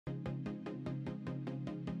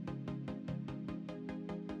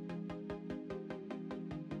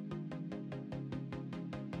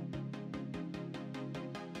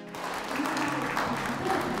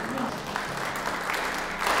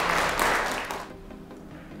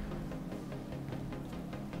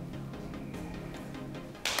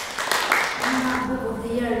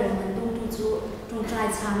Tawngtai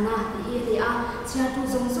Chhanna tihchhuah chia tu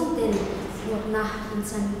zong zong ten na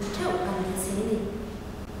insan theu kan ni se ni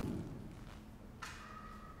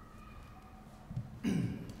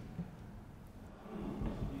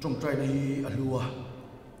Tawngtai na hi alua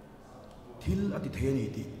thil ati the ni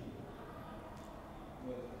ti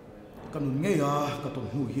kanun nge ya ka ton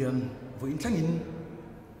hu hian voin tlangin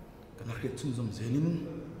kana hret chum zom zelin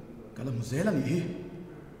kana mu zelang hi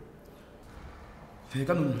fe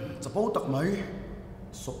kanun chapau tak mai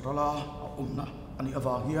soprala umna ani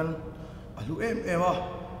awang hian alu ema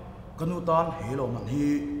kanutan helo man hi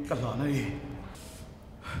kala nai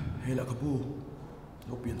hela kapu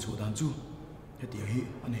lo pian chu dan chu heti hi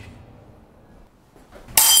ani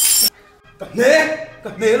ka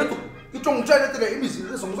ne la tu ki Tawngtai na tere mi sil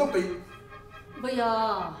song song tai baya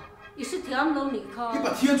isi thiam lo ni kha ki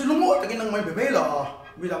pathian chu longoi takin nang mai be la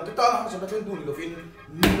mi lam te ta ha sa chen tu ni lo fin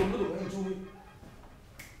ni lo lo lo chu ni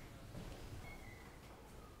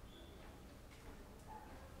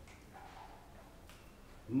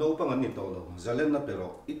no pangan ni to lo zalen na pero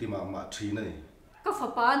itima ma thina ni ka fa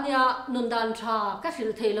pa nya nun dan tha ka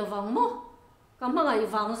sil thei lo wang mo ka mangai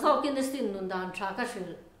wang zo kin sin nun dan tha ka sil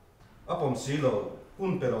apom si lo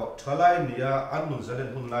kun pero thalai nia an nun zalen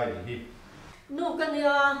hun lai ni hi no ka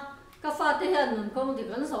nia ka fa te han nun kong di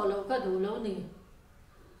kan zo lo ka du lo ni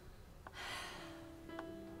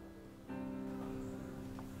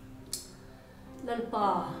lalpa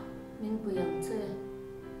min puyang che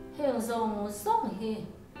heng zong song hi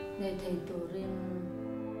ne thei tu rin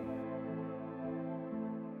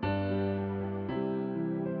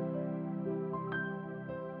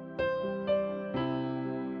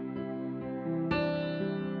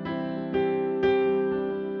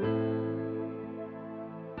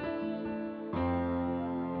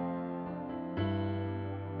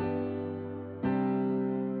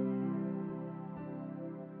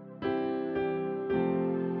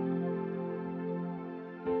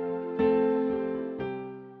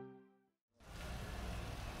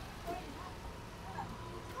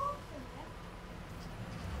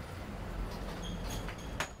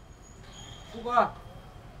qua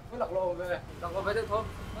mới lọc lộ về lọc lộ về được không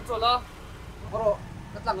nó trộn lo có độ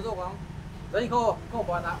cắt lặng rồi không đấy không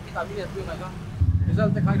bạn ạ cái tạm biệt phim này không bây giờ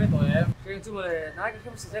tôi khai cái tuổi em cái chung là nãy cái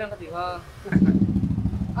không sẽ làm cái gì ha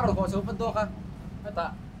ăn rồi có số phân tô không hết tạ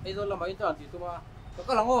bây giờ làm mấy chuyện thì tôi mà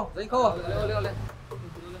có lắm không đấy không lên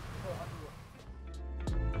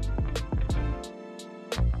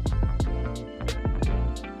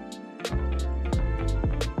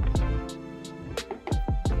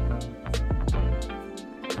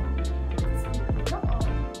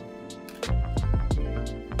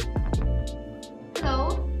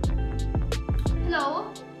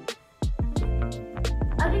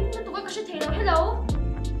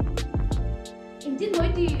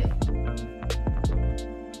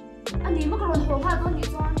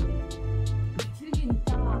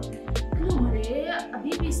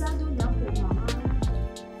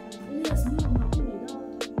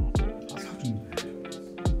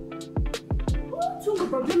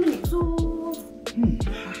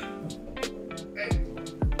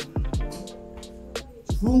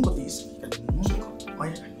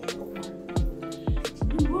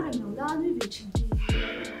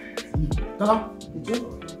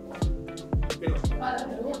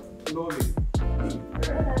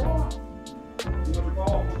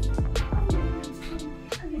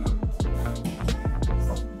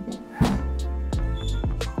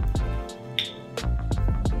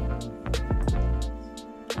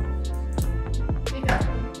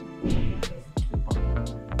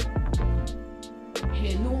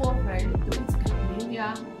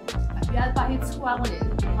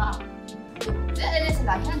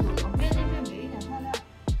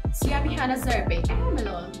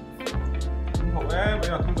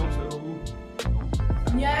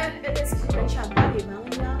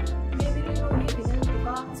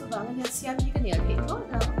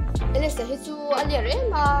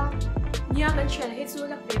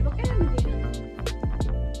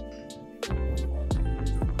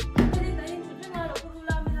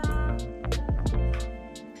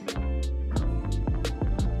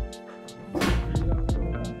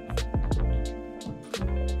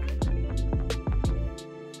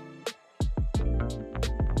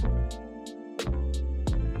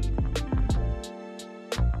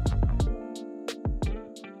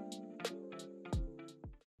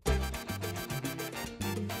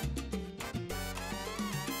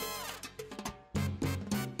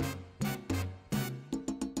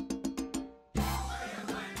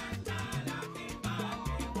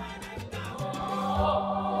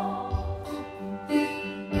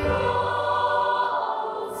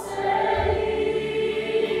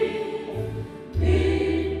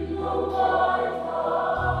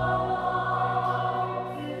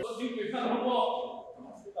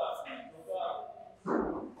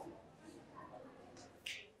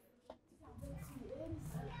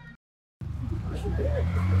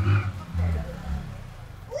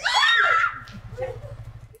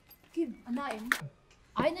Kim, anh em,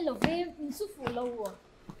 ai nên là về mình xuất phụ lâu à?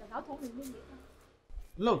 Cả áo thốn mình luôn vậy.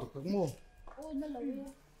 lâu thật thật mua Ôi, nó lâu.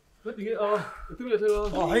 Cái tiếng tiếng gì thôi.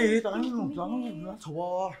 hay tại nó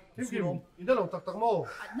thua Kim, inda lo tak mo.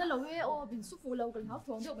 Nó lâu về, mình xuất phụ lâu cả áo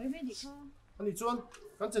thốn được mấy mấy gì không? Ani chuan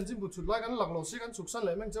kan chen chim bu chut lai kan lak lo si kan chuk san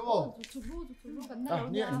le meng chawo. Chụp luôn, cần nó lâu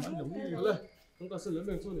nè nha. anh đúng đi Lên, chúng ta sẽ lấy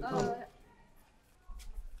mình xuống để.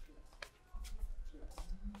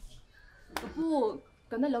 Bố,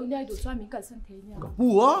 cần nó lâu nha, đủ cho mình cần thân thế nha.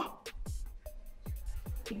 bùa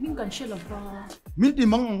Mình cần chơi là vào. mình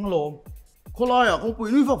tìm măng lồm có lai à không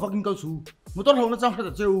quỳ nuôi phật kinh cao su một tốt không nó trang phải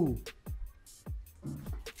là trêu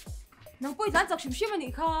Nang bôi dán chọc xìm mà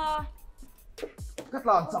nị kha. cắt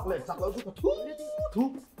làn chặt lệ chặt lỡ chút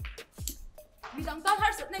thu Vì đang tao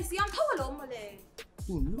har sập này xiêm thâu lồm mà lệ.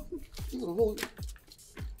 nước rồi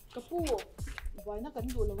Cái bố, vậy nó cần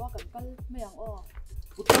đủ là cần cân mấy ang o.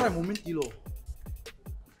 có tay một mình tí lô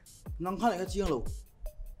năng khai lại cái chiang lô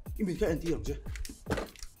im bị cái anh tí được chứ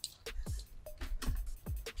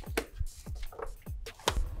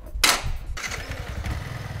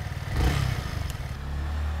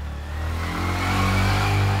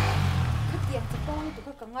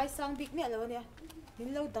cái ngay sang big mẹ rồi nè,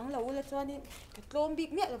 mình lâu đắng lâu là cho nên cái tôm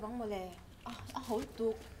big mẹ là vắng mà lè. Hối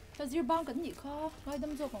tục. Cho dưa bang cần gì kha, ngay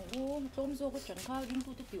đâm vô còn u, tôm vô cái chuẩn kha, rin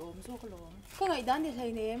tu tiểu ôm vô cái lồng. Cái ngày đàn thì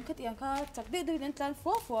thầy này em cái tiền kha chắc biết đôi đến tan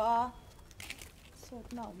phố à.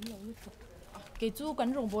 Sốt nào cũng lâu như vậy. Cái chú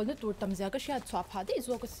cần rồng bồn nó tụt tầm giá cái xe xóa phá đi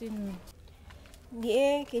vô cái xin.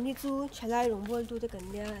 Nghe cái như chú trả lại rồng bồn tôi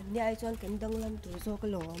cần nhà ai cho cần đăng làm tôi vô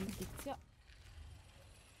cái lồng.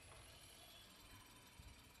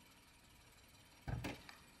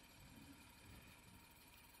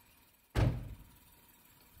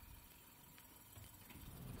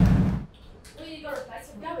 Ui, cái cái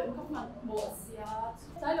sự giao về không mà buatsaih.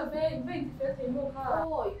 Trái là về về thế mua kha.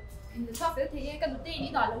 Ôi, mình sao về thế cái đầu tiên đi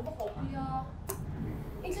đòi lâu có khổ kia.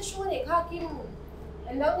 Anh sẽ show này kha kim.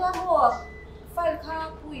 Anh lâu nha mua. Phải kha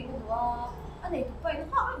bùi của anh này tụi bay nó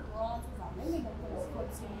khó lắm của chú bảo mấy mình cũng có một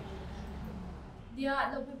gì. Đi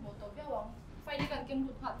à, lâu về bộ tổ béo không? Phải đi cần kim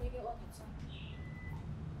một hạt đi cái ô thật sao?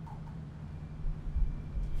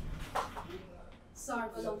 Sorry,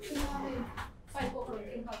 cái lâu kia phải bộ rồi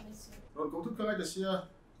kim hạt này xí. Rồi cậu thức cái gì à?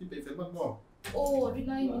 Thì bị phèn mất mo. Ồ, đi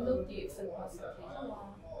này mình lâu đi phải hóa sẽ thế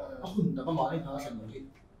nào? hun đã có nói nên thà thành rồi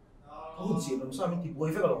hun xịn làm sao mình tìm bùi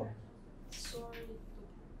phải không Sorry.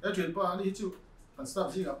 Cái chuyện pa ani chu kan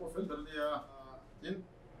start gì gặp phèn bel dia. In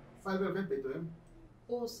file bel phèn bị tụi em.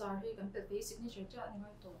 Oh, sorry, cần phải basic signature cho anh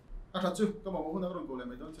ngay tổ. À thật chứ, các bạn muốn nói rồi cô lại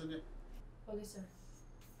mày đó chơi đi. Okay, sir.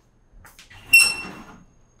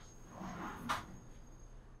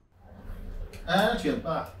 À chuyện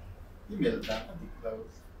pa, email đã thì là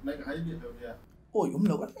này cái hay biết đâu nha. ôi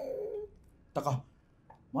lâu quá ta cả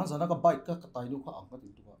mà sao nó cái bike cái tay nó khó ăn cái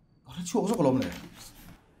gì đó cái chuột rất là lắm này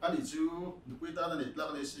Ani chu, được quy ta này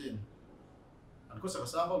plug này xin. Anh có sẵn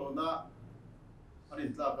sàng vào đó. Ani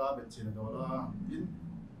plug cả bên trên đó là in.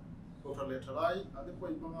 Kohhran le thalai, anh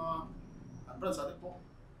point mga anh brand sa po.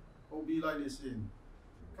 OB line này xin.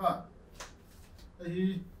 Ka.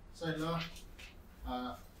 Ai sai là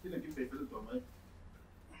cái này cái paper đó mấy.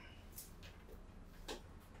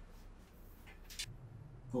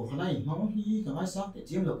 cổ cái này nó hi cái máy sắc để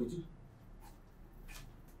chiếm được cái chứ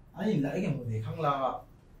anh lại cái một đề khăng là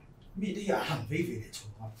bị đi hẳn về để chụp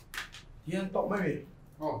con thì anh tọt mấy về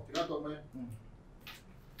Thì nó tụi mấy.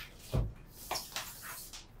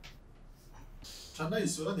 Chhanna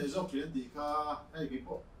insurance này do chuyện gì cả hay cái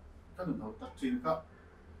bộ các đồng đầu tắc chuyện cả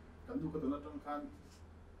cần du cái tụi nó trong khăn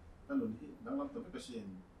các đồng hi đang làm tập cái chuyện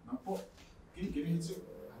nắm bộ kiếm kiếm hết chứ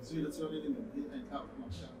duy là cho nên mình hi anh thạo nó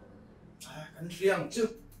làm cái riêng chứ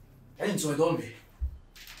cái này rồi thôi về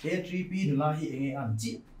cái GP là hi anh ăn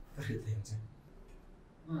chị cái sự thiệt chứ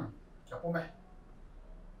chả có mẹ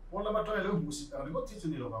muốn làm bắt trai luôn music à nó thích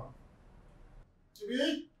như nào chị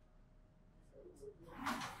biết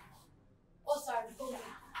Oh, sorry, go ahead.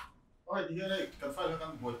 ôi thì này cần phải là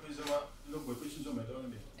cần buổi bây giờ mà lúc buổi bây giờ mày đâu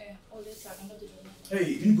này Oh, let's start. I'm going to do it.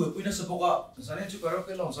 hey ini buat punya sepoka misalnya juga kalau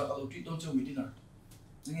kita langsung kalau kita tuh meeting lah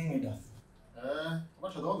ini nggak ada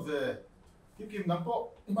bắt đầu về kim kim nắm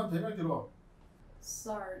bộ nhưng mà thấy mấy cái đó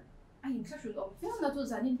Sorry. anh hình sát được phép là tôi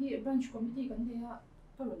giải thì branch committee cái này á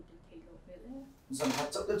có rồi thì lo về đấy Dần hạt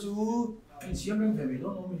chắc đó chú mình xiêm lên về đó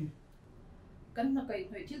nó mình cái là cái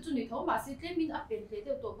hồi thiếu chú này thấu mà sẽ thêm mình áp biển thế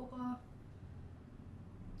đều tổ bốc à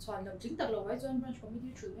toàn làm chính tật là cái cho branch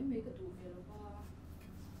committee chủ mấy cái tủ về là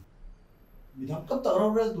mình thằng cấp tờ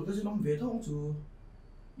đâu ra tụi tôi sẽ làm về thôi không chú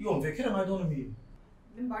yêu về cái này thôi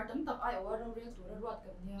mình bảo tấm tập ai ở đâu ra tụi nó loạt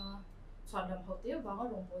cái nhà toàn làm hậu tế và có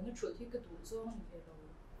đồng vốn nó chuột thì cái tủ do mình về rồi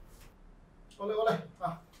Oleh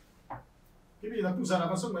ah cái gì là tu sana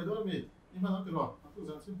masuk mai đó mình nhưng mà nó từ rồi tu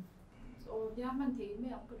sana xin dia mình thấy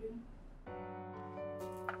mấy ông cái gì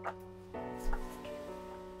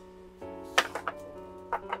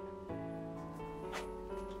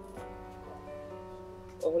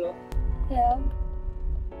Hello. Hello.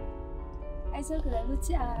 Anh sao cứ lại lúc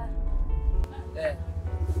à?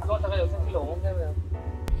 Có thằng nào trong cái lỗ không thế mà?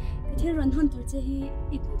 Cái thiên run hôn tuổi chơi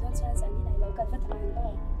ít tuổi đó cho anh như này lâu cần phát thằng đó.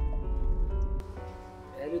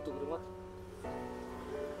 Em đi tụi đúng không?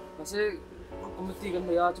 Mà sẽ committee cái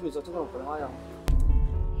này à, chúng mình cho nó phải hay à?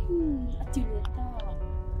 Chịu được ta.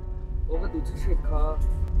 Cái tụi chúng sẽ khá.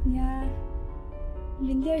 Nha.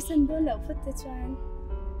 Mình để sân bóng lâu phát cho anh.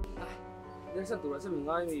 Để sân tụi nó sẽ mình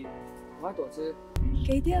ngay tuổi sẽ.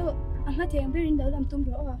 Cái điều anh hát tiếng bên đó làm tung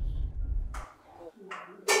rõ à?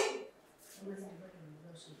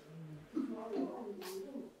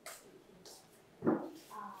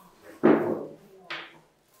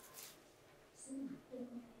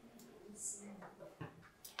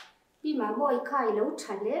 đi mà mọi khai lâu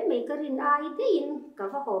chán lẽ mấy cái rin ai thế in cả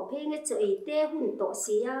vào hồ phê nghe chơi tê hun tổ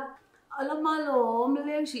xí à Alamalo,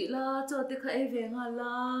 mình chỉ là cho tới khai về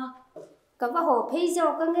là cả vào hồ phê giờ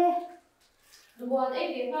cái nghe đúng rồi ấy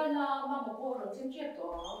về là mà một cô rồi xem chết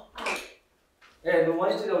đó Đúng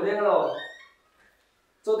rồi, chị đầu tiên rồi.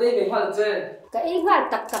 Cho tới về hoa chơi. cái ấy ngài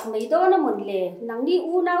tặc mấy đó nó một lề nắng đi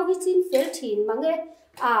u nào cái xin phê chín mà nghe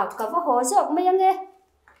cả vào hồ giờ mấy nghe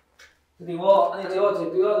Thì vô, anh chị vô, chị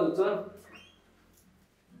được chưa?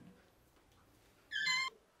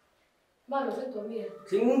 mà nó sẽ tối miền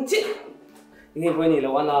Chính chị. Nghe với nhỉ là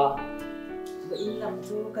anh à. Vậy làm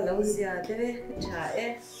cho cả lâu già thế đấy, chả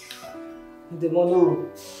ấy. Thì món nhiều,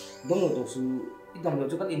 đông nhiều tổ số, ít đồng nhiều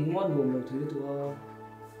cho các in món nhiều thứ thì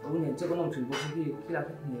ông này chưa có làm chuyển bộ khi là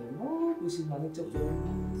khách nhiều, nó cứ xin bán cho cho.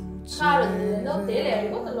 sao rồi nó té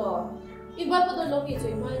lẻ có tận rồi ít bắt bắt đầu nghỉ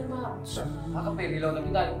chơi mai mà Các bạn đi lâu là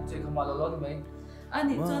cái này chơi không bao lâu thì mấy. Anh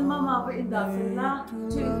ấy cho mama phải in đạp phim là,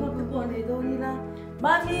 chuyện không có buồn này đâu đi là.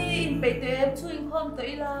 Ba mi in bể tuyệt, chuyện không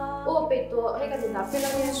tới là. ô bị tổ hay cái gì nào phải là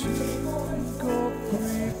nghe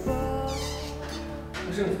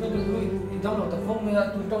Chứ không trong đầu tập phong này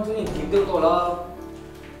trong số những kiếm tiêu tổ là.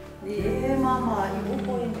 Đi mama in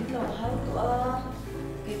bố in biết là hai tuổi,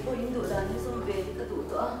 cái bố in tuổi đàn như xong về thì cái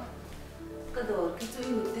tuổi. Cái đồ cái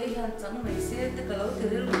chuyện thế hiện chẳng mấy xe tất cả lâu từ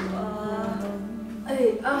đấy rồi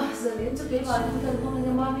ấy giờ đến cho cái bạn thân không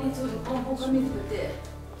nhưng mà mình chơi không có mình được đấy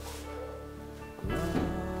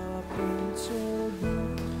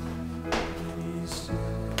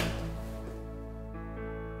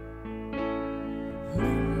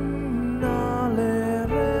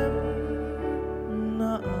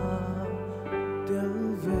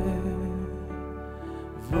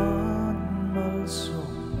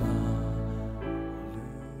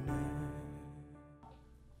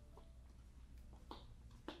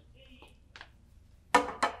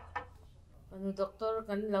doctor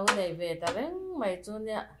kan lâu này về ta reng mai chu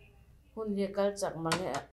nya hun ye kal chak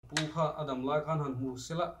mange pu kha adam la khan han mu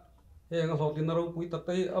sela he nga hotin ro pui ta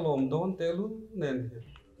tai alom don te lu nen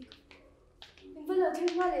mình bây giờ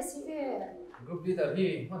thêm hoa để xí về Group leader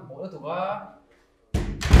hi, man bộ tụ ba.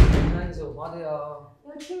 Này rồi hóa thì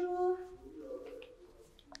nó chưa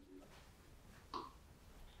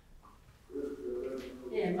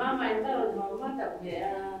để mà mày ta rồi mà tập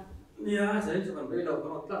về nia sai chu kan be lo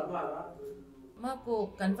ko ta ba la mà cô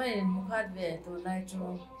cần phải một khát về tụi này cho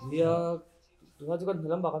dia tụi nó chỉ cần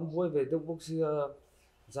làm bạn buổi về đâu bốc xí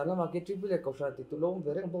giá là market trip với câu chuyện thì tụi lông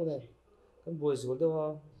về đấy không bao này kan buổi rồi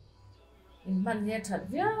đâu mình nghe thật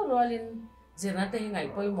vía rồi lên giờ nó tay ngày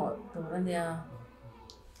quay một tụi nó nha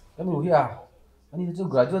kan buổi à anh đi cho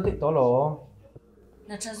graduate to lo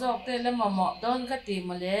là cha dọc tên là mà đón cái tiền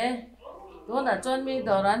mà lẽ đó là cho mi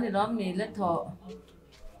đầu ra thì đó mi lấy thọ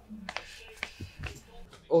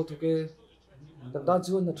ô thôi cái đằng ta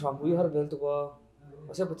chưa là thằng quý har về tụi qua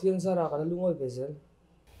sẽ bắt thiên ra ra cái lung ngồi về dân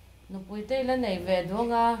nó bùi tây lên này về đúng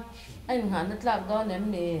không anh hẳn nó lạc đó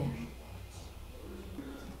ném mì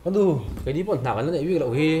kan du cái đi bọn nào cái này biết là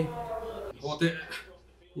hi ho te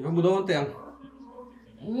ni mu don te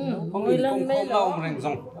không ngồi in lên không mấy không đó lao reng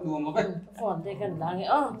rong du ma be còn đây cần là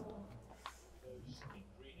nghĩa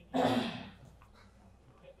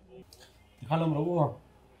khá lắm rồi không?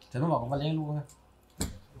 Chhanna bảo có lên luôn.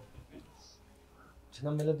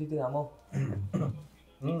 Chhanna melody thế nào không?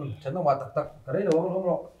 Chhanna bảo tắc cái đấy đâu không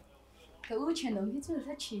rồi. Cái u chuyển động thì chưa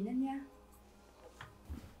rất chín nên nha.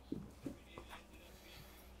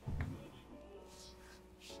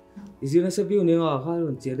 Is it a view nè à? Khá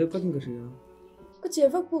là chế được cái gì cái Có chế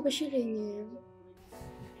vấp bu cái gì nè.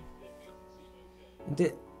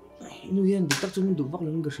 Thế, nó hiện được tác dụng được vác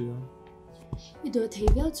lên cái gì à? Đi đồ thấy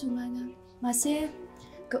béo chung anh à. Mà sẽ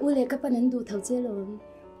cái u lệ các bạn đủ thấu chế luôn.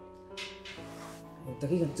 Ta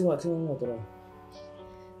cái gần chung ngồi rồi.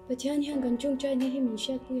 Và thì anh gần chung chơi nên mình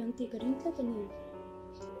sẽ cố gắng tìm cái đến tất cả này.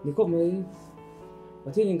 Đi có mấy,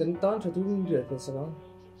 và thì những cái tán cho tôi được cái sao?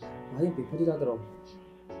 Hãy bị phơi ra rồi.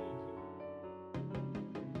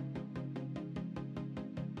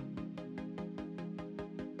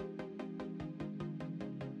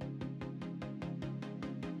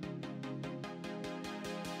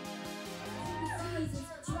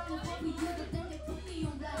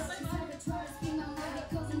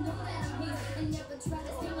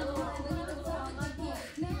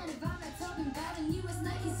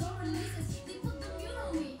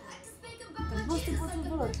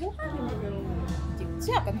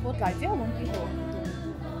 Chắc cần hốt lại véo luôn cái đồ.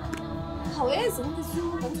 Hầu ấy giống như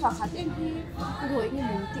su vẫn thoạt hạt em đi, rồi như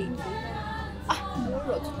mình tiền gì. À, mua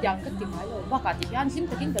rồi chẳng cái tiền máy rồi, và cả tiền ăn xin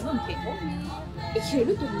cái tiền mình tiền thôi. Ít hiểu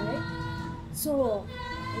được tụi đấy. So, nó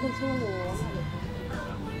còn thua rồi.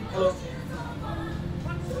 Hello.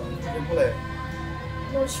 Em có lẽ.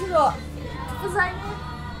 Rồi chưa? Có dây nhé.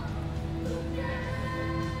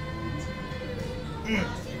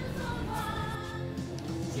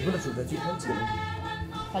 Chỉ có là chủ đề chuyện hơn chuyện.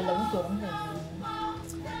 Phải lớn tuổi lắm rồi.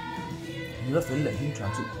 Như là phải lấy hình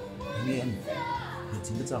trả chịu. Nghe em. Thì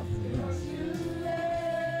chính cái dòng như thế nào?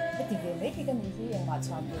 Cái tiền về mấy cái mình gì mà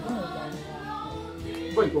chọn được cái người giàu.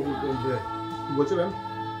 Vậy có một tiền về. Vừa chưa em?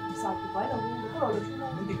 Sao thì quái đâu có rồi được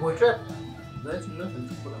không? Nhưng thì quay chết. Đấy chúng nó phải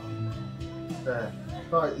chụp vào đó.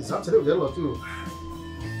 Rồi, sắp sẽ được đến rồi chứ.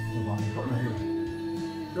 Rồi vào thì không này.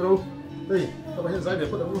 Được đâu? Đây, các bạn hiện giấy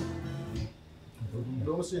để bắt đầu luôn.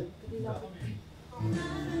 Đúng không xin?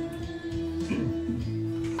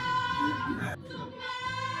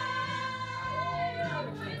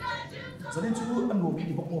 Dẫn đến chú ăn ngủ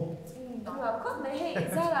thì bốc ngủ. Đúng là khóc này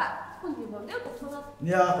hệ ra là con gì mà đeo tục thôi.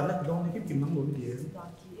 Nha, cái này cái cái kim nắng ngủ cái gì?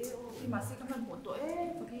 Đoàn ký khi mà sinh năm 1 tuổi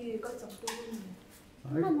và khi con chồng tôi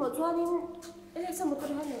Mình một cho nên em sao một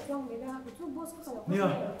con hai người trong người ra cái chút boss có sao.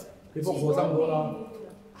 Nha, cái bốc hồ răng đó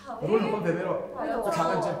là luôn là con về rồi. Chắc chắn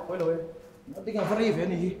anh chưa? Quay đầu đi. Nó tính là phát đi về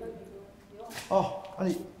này. Anh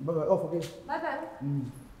đi, bye bye, ok. Bye bye.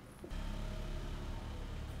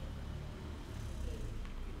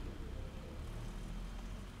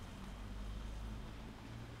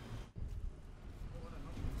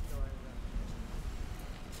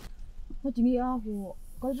 Nó chỉ nghĩ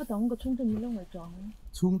có bắt đầu có chung cho mình lâu ngày tròn.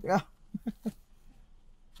 Chung thế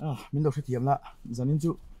mình đâu sẽ tiệm lại. Dẫn đến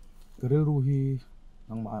chú cái rêu hi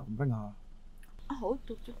đang mà vang hà. Hổ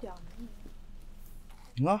chút chút chồng.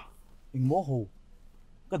 Ngã, mình mua hồ.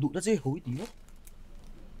 Cái đủ đất gì hồ tí đó.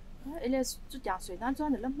 Em là chút chồng sưởi nan cho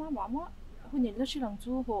nên lắm má má. Hôm nay nó chỉ làm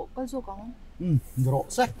chú hộ cái số con. Rõ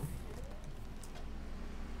sách.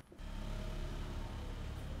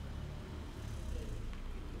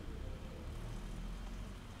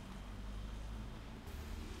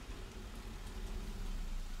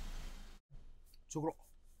 Chúc rõ.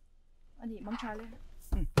 Anh mang trà lên.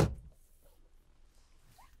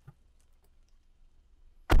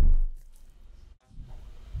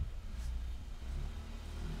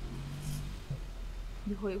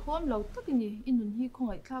 Vì hồi hôm lâu tất cái gì, in đồn hi không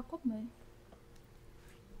phải tha cốt mấy.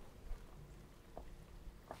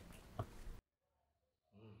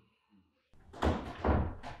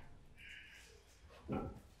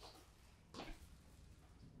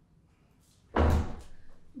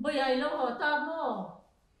 Bây giờ nó hỏi ta mò.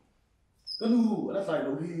 Cái nụ đã xài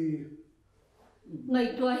đâu hi.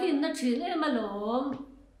 Ngày tuổi hin nó chín em mà lộn.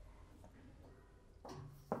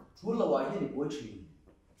 Muốn là hoài hi thì cuối chỉ.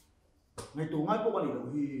 Ngày tù ngay có bạn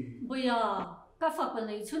đâu hi. Bây giờ các Phật bạn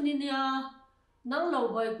này xuân đi nha. Nắng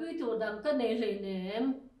lâu bởi quý tù đằng cái này lệ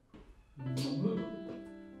ném.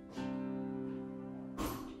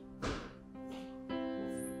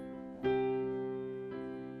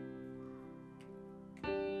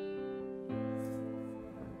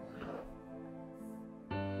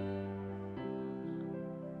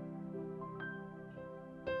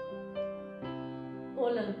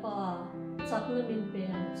 Lần pa chắc là mình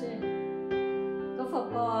bền chứ các phật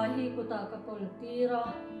pa hi của ta các con tira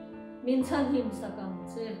mình chân him sa cầm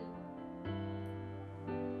chứ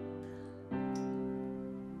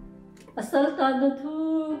asal tan thu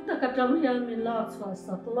ta ka tram hian min lak chwa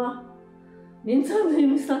sakla min chan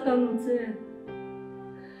him sakang che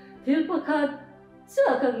thil pakhat cha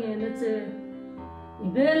ka nge na che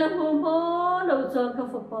ibela mo lo chang ka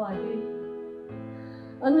fa pa hi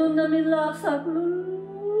anun na min lak sak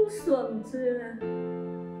lul suam che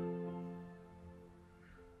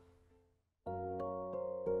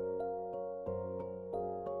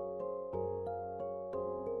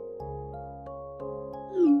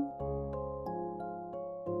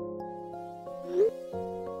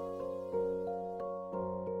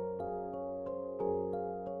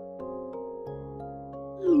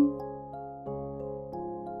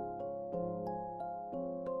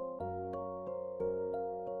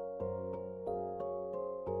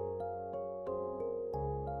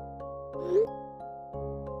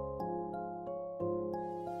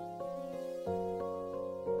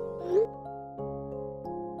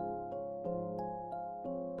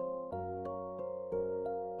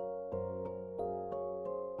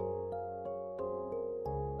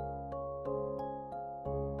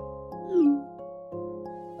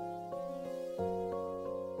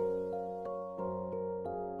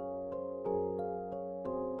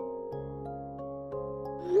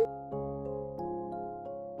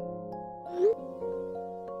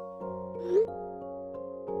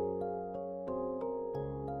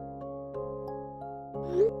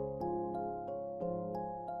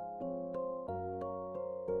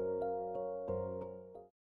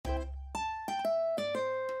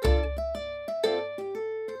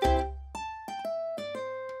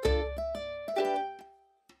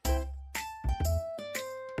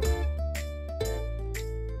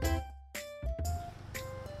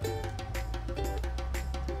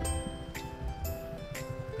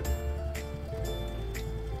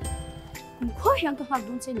Kohhran ka hak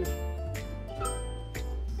dun che ni.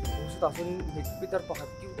 Kung sa tason ni Peter pakat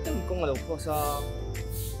kiutan ko ngalaw ko sa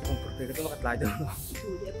kung perfect ito makatlay daw.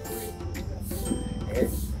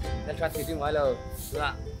 Nan chat ti mai lo la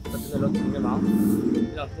tatun lo tin me ma.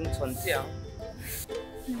 Lang tung chon sia.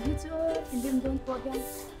 Ni cho indim don ko ya.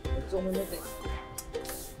 Cho me me.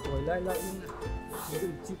 Rồi lại lại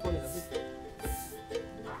nhưng chỉ có là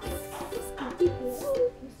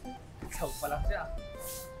chậu và lắm chứ ạ.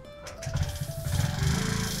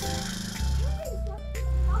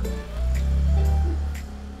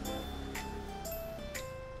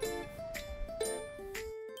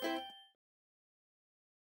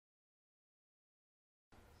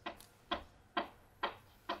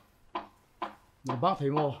 Nó bác thấy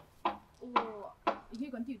ngô. Ini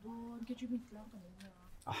kan tidur, kita cuma hilang kan ini.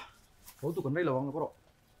 Bố tụi con đây là bằng nó có độ.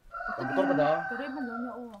 Còn tốt cái đó. Cái đấy bằng nó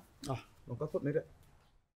nhỏ. Nó có tốt đấy đấy.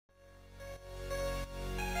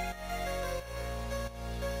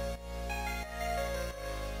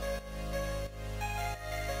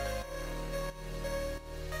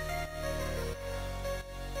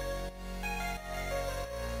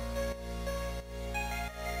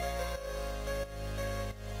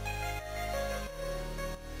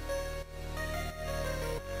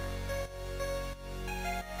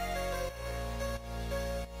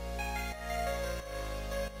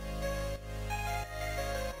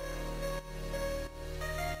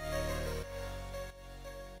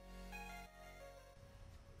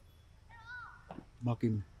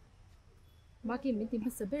 Makin minti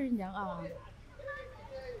masa berinyang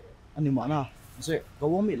Anh đi món nào? Sẽ có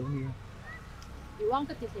bố mẹ luôn nhỉ? Iwang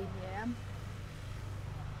ka titay niya.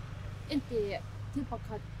 Ente til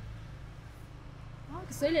pakat.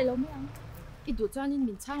 Kasi lelo mo ang. Idu chanin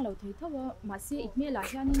min chang lo thei thawa ma se ikme la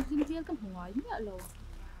hianin him vel kam hungai me lo.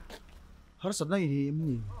 Har sat nai hi em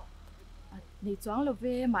nhỉ? Nei chang lo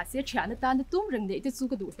ve ma se Chhanna tan tum reng nei te chu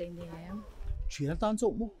ka du thei ne. Chhanna tan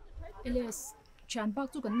chok mo. Elias Chhan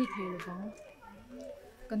bak chu kan ni thei lo bang.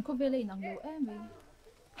 Kan ko vele inang lo em ve.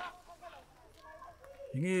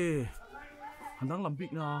 Nghe hắn đang làm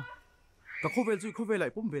việc nào? Cả khô về lại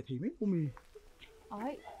bom về thì mấy bom mi.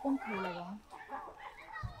 Ai, bom thei lo bang.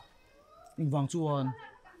 Anh vàng chuan.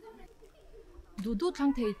 Du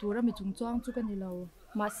thang thei tura mi chung chuang chu kan ni lo.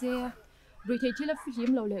 Ma se rui thei thila fi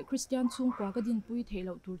him lo le Kristian chung kwa ka din pui thei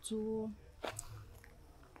lo tur chu.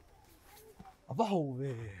 Aba hầu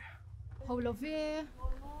về. Hầu lo ve.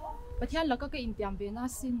 Pathian la ka ka intiam ve na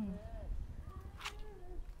sin.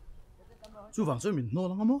 Chú vàng chơi mình nô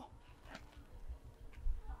lắm không?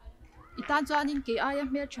 Itan chuan in ke ai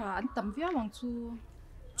me tha an tam via wang chu.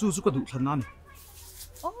 Chú có đủ thân nan.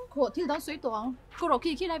 Kho thil dang soi toang. Ko ro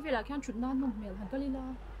ki lai ve la khan chut nan nom mel han ka li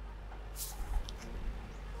la.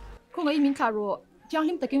 Ko ngai min kha ro tiang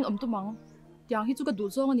lim taking tu mang. Tiang hi chu ka du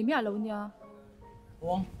zong ani me lo nia.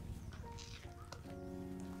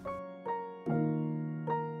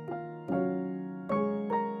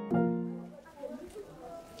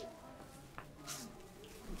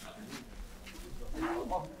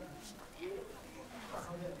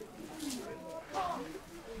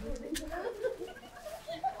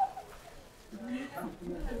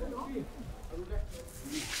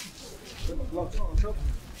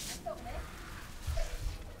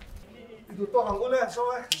 Itu to hàng lên so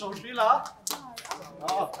ấy, so tí lá.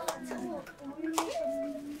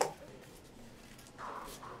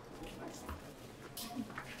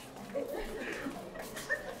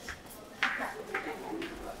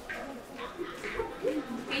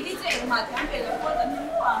 Vì đi chơi mà thám về là qua tận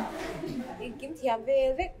mua à. Kiếm thèm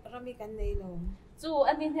về vết rami cái này rồi. Chú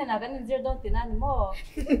anh mình thế nào cái này giờ đâu tiền ăn mò.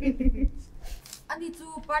 Anh đi chú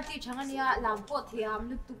party Chhanna làm có thèm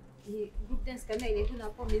lúc tụ group dance cái này thì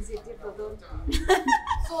nào có mình gì tiếp đó.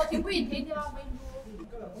 So thì quên thế đi à mình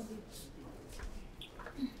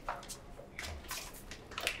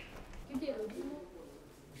kiếm tiền rồi đi.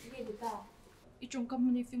 Đi được ta. I trong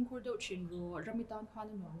company phim khối đầu chuyện rồi Ramitan khoan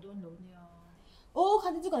nó ngon đôn lâu nha. Ô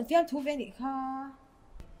khá thì chú còn phim thu về này kha.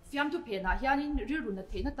 Phim thu phê na hian in ril run na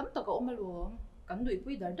the na tam ta ka oma lo. Kan dui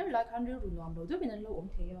pui dar dar la khan ril run nuam lo do bin lo om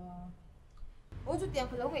the ya. Ô chú tiền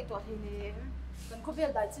phải lâu ngày tuổi thì nè. Kan ko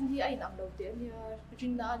vel dai chin hi ai nam lo te nia.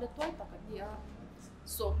 Jin na le toy ta kan dia.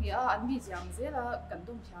 So hi a an mi jam ze la kan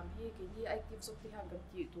dum cham hi ke hi ai kip sok ti han kan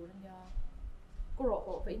ti tu nia. Ko ro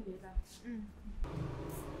ho fa in ve la.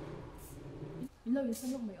 In lo in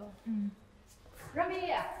san lok mai o.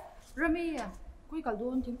 Rami à. Quy cả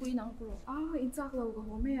đôn tiếng quy nắng rồi. À, in chắc lâu có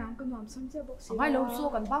hôm nay ăn cái mắm xăm chia bốc xí. Hai lâu xô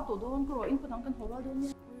cần bao tổ đôn rồi, in có nắng cần hồ lo đôn nha.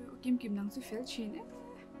 Kim kim nắng sẽ phèn chín ấy.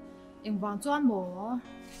 Em vàng choan mỏ.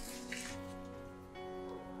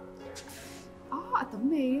 À,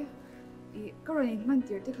 tấm này. Cái rồi mình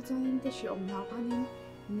tiệt thì cái cho nên cái chuyện nào cái nên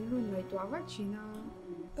mình luôn người tua vắt chín à.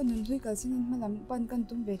 Cái nón thui cái xin mà làm ban cái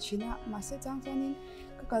tôm về chín à, mà sẽ trang cho nên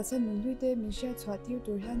cái xin nón thui thế mình sẽ xóa tiêu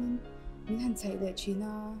tuổi nên mình hành chạy để chín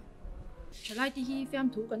à. Trở lại thì hi phim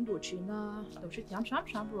thú cần đủ chuyện à, đầu sẽ nhám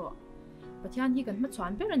sám rồi. Và thiên hi cần mất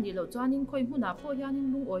choán biết là gì lâu cho nên khơi hmun à phô thiên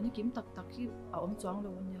nên lung oi nên kiếm tắc khi ở ông choáng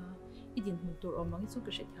lâu nha. Ít điện hụt tuổi ông mang ít số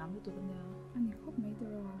cái sẽ thám được tụi nha. Anh ấy khóc mấy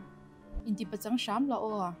rồi. In thì bắt trắng sám là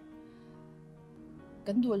ô.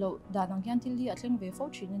 Cần đủ lâu đã năng thiên thì li ở trên về phô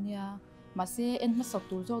chuyện nha. Mà sẽ em mất sọc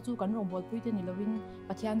tuổi do chú cần rồng bột bụi tên này là win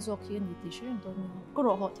và thiên do khi anh thì sẽ làm tốt nha. Có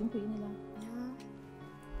rõ họ tiếng quỷ này là.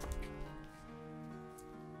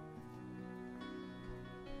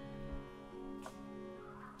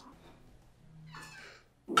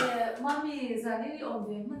 Mami zani ni om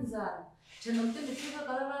ve man zan. Chenom te bithi ka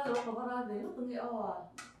kala lo ka bara ve lo tungi awa.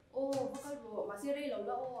 Ô, bakal bo, mà sẽ đây lâu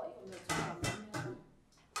lâu ô, ít còn chưa làm nha.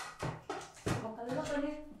 Bakal lo ka ni.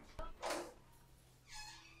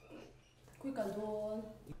 Quy cả đôn.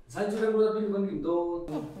 Sai chú em có tin con kim đô.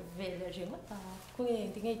 Về là riêng mất ta. Quy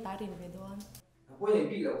nghe thì ngay ta đi về đôn. Có những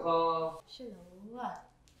bị đâu kho. Sẽ lâu à.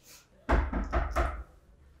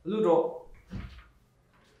 Lưu độ.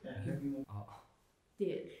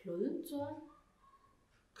 Để lớn cho.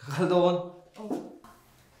 Khá đôn.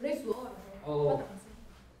 Đây xuống rồi.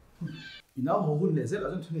 Ina ho hun le zel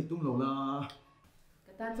azun thuni tum lo la.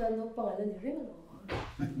 Cái ta chân nó bỏ lên thì rất là.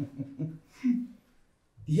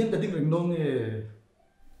 Ti hian ka ding reng dong e.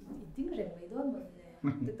 Tiếng rèn mấy đôi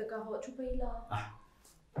mình từ từ cả họ chụp bay la.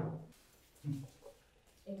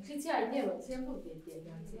 Em khi chơi này mà xem không tiền tiền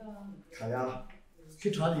nhà chứ. Khai à.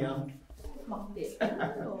 Khi trả đi à. Mặc tiền.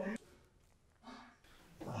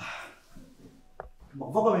 Mặc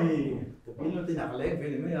vóc rồi. Cái pin nó tin là lấy về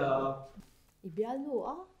này mới à. Ibia lu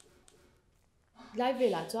á. Lại về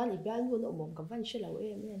là cho ibia lu nó mong cầm văn sẽ lâu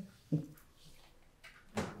em nên.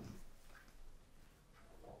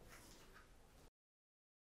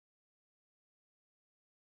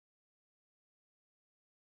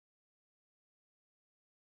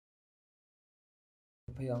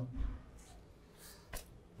 Phải không?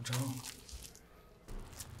 Chào.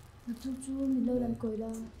 Chú mình lâu lần cười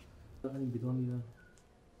đâu. Anh bị đòn đi đâu?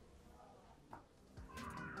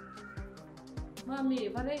 Mami,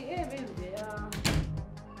 vào đây em về à.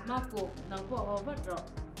 Mà phụ nắng của họ vất rồi.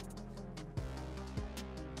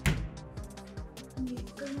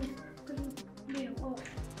 Cái miệng ô.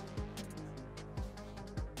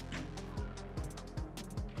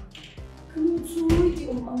 Cái nụ chui thì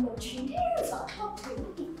ông nó chín sao thấp thế.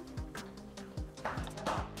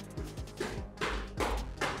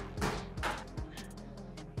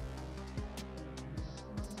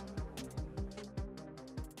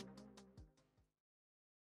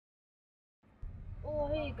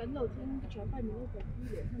 Ôi, cái đầu tiên cái chó phải mình phải đi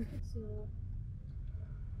để phân tích sơ.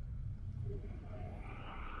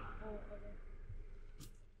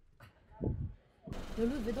 Nếu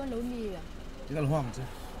lúc với tôi nấu mì à? Chỉ là hoang chứ.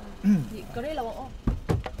 Thì cái đây là bọn.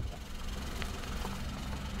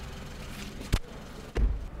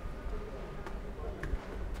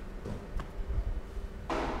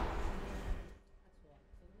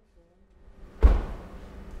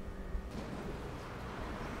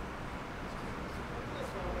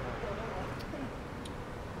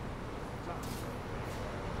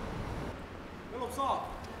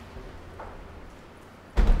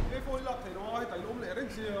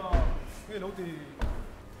 xe nghe lâu thì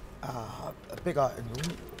bây giờ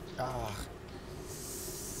đúng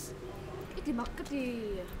cái gì mặc cái gì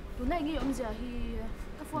tụi này nghe ông già thì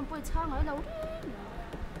cái phone bơi trang ở đâu đấy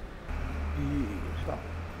đi cả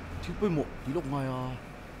thì bây một tí lúc này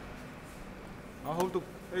hôm tục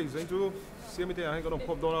ấy dành chú xe mới thế hay có đồng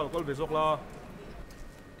phốp đó là có về dọc là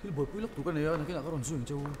thì buổi cuối lúc tụi cái này là cái nào có đồng xuyên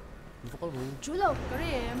châu thì phải có bố chú lâu cái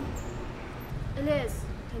gì em Alice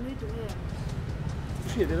thấy nuôi tụi em chú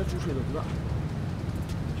xe đấy là chú xe rồi tụi bạn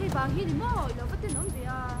hey bà hi đi mau đâu có tiền ông gì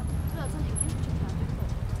à tôi là chân hình kiến chụp hàng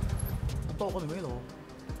cái to con thì mấy rồi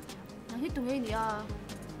là hi tụi em nè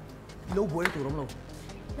lâu buổi tụi lắm lâu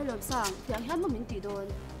đây là sáng thì anh hát một miếng tỷ đồn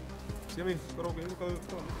xe mình có đâu cái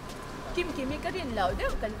Kim mi ka rin lau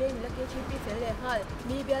deuh kan ve mi la ke chipi fel le hal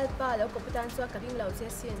mi bial pa lo ko putan so ka ring lau se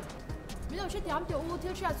sin mi lo che tiam te u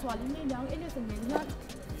thil cha chwa lin nei nang ele san nen hian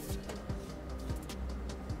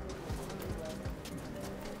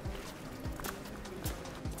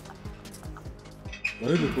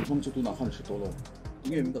đấy là cuộc phong cho tôi nào không được to lâu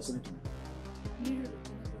nghe mình đã xem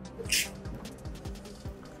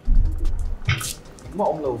mà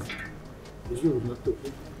ông lâu cái gì nó tự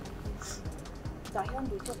Tại hian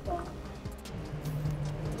du chok to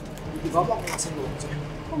thì có bọc là xem rồi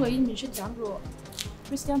ko ngai in min she chang ro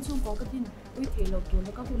Kristian chung ko ka tin ui thei lo tu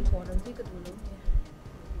lo ka hun ko ran ti ka du lo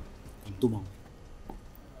ne tu mong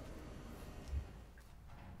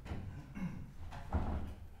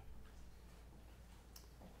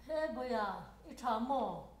He boya I tha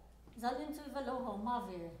mo zalin chui va lo ho ma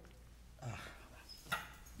ve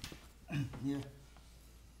yeah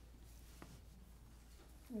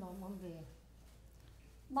no mong ve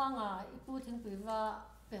manga ipu thing pi va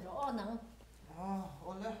pero onang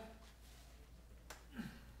ole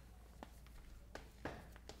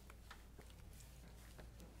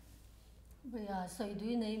boya soi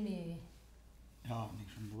dui nei mi ni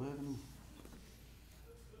không đuổi cái nu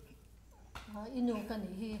inu ka ni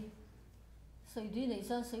hi soi dui nei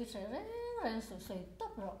san soi se ren soi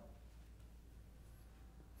tap ro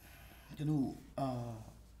cái nu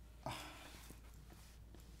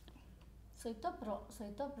soi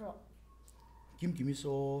tap ro kim kim so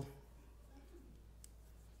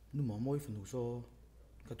nu mà môi phần so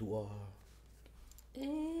cái tụ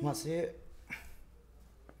mà sẽ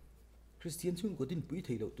Kristian chung có tin bụi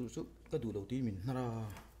thầy đầu tu số cái tụ đầu tiên mình ra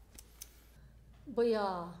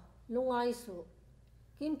boya lungai su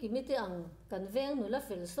kim mi te ang kan veng nu la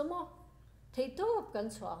fel somo thei top kan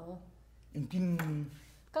chuang tin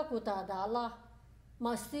ka kuta dala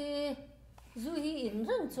masti zu hi in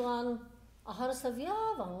ran chuan a har savia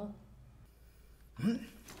wang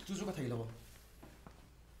chú số cái thầy đâu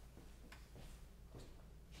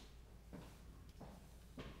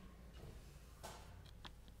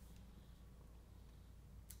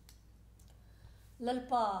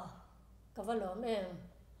lalpa kavalom em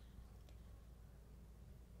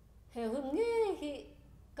he hun nge hi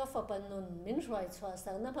ka fa panun min roi chwa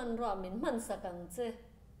sang na man ra min man sakang che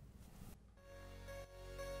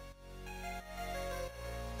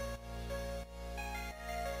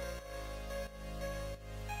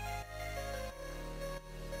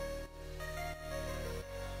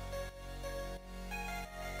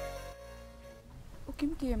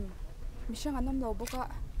Kim Kim mi sang anam lo boka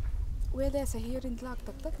wede sa hirin tlak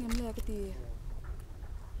tak tak ngem le ka ti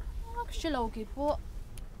shilo ki po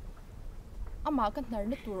ama kan nar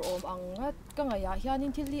na tur om ang ka nga ya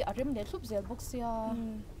hianin thili arem le thup zel box ya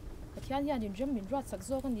pathian hianin rem min rat sak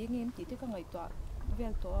zo kan ni ngem ti te ka ngai to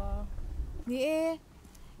vel to ni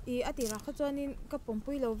I ati ra kha chuanin ka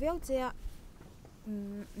pompui lo vel che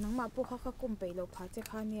nangma po kha kha kum pe lo pha che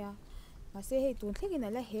khania ma se hei tun thlengin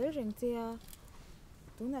ala hel reng che a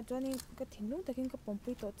tuna chuanin ka thinlung takin ka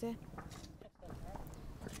pompui to che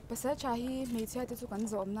pasa chahi mei cha te chu kan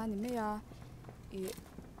zom na ni me ya I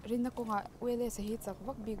rin na ko nga wele se hi chak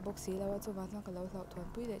wak big box si lawa chu wa tlang ka lo hlau thon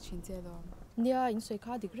pui le chin che lo nia in soi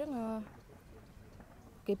kha dik renga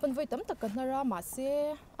ke pon voi tam tak kan na ra ma se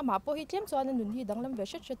ama po hi tlem chuan nun hi danglam ve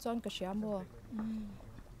shet chuan ka siamo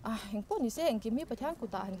heng po ni se heng ki mi pathian ku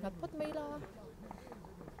ta han ngat pot mai la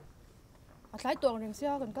a thlai tong reng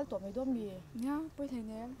sia kan kal to mai dom mi nya pui thei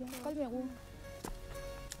ne kal me u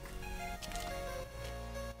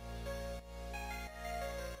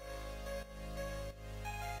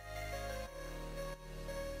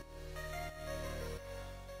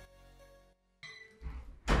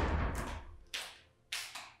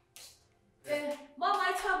Mama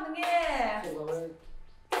chom nge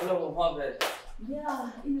hello hoa về ya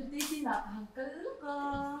invitation na uncle ko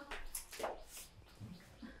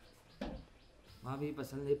Mami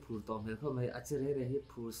pasan le phur to mel kho mai achere re hi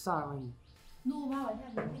phur sang nu ma wa ya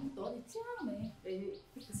min to ni chang me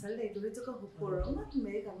pasal này tụi cho cái hộp bột mất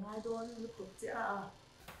mấy cả ngay đó nó cục chứ à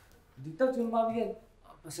đi tao chung bao nhiêu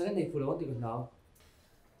pasal này phụ lòng thì còn nào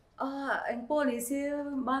anh po này xe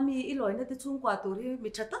mami ít lỗi nó tới chung quà tụi thì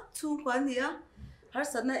mình chặt tắt chung quà gì á har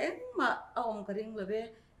sẵn là em mà ông cái riêng là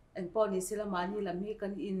về anh po này xe là mani làm gì cái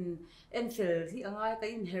in em phải thì anh ai cái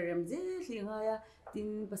in harem gì thì anh ai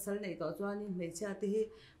tin pasal này tao cho anh mấy cha thì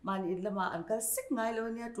mani là mà anh cái sức ngay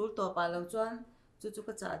luôn nha chú tao bà lâu cho chú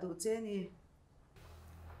cái trả đồ chơi nè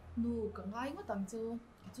nu cái ngay ngó tầm chú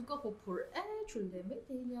cái hộp bột chú lấy mấy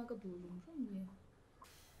thế nha cái đồ lủng không nè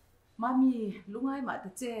mami lúc ngay mà thật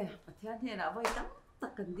chơi bắt theo này là vậy tắm tất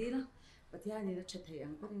cần đi đó bắt theo này là chặt thầy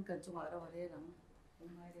anh có nên cần chung ở đâu đây lắm hôm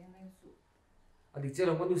nay đây anh su đi chơi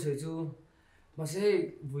lòng con du sợi chú mà sẽ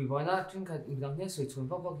vui vẻ na chuyên khai đăng nhé sợi chuồn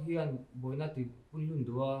phác hiền bồi na thì bún lùn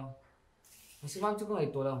đua mà sẽ mang chút cái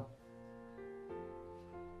này to đâu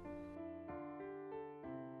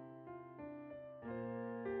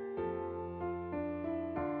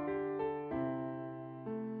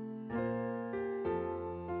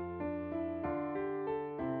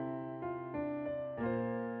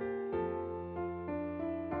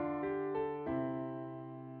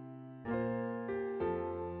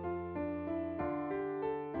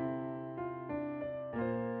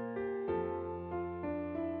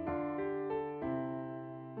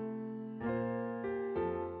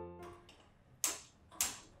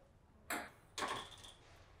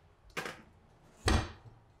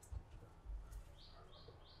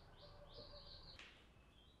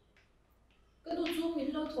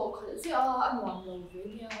thổ khởi chứ ăn hoàng lâu với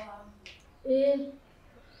nhau ê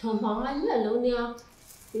thổ hoàng anh là lâu nha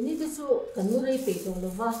cái này cái số cái núi đây bị đồ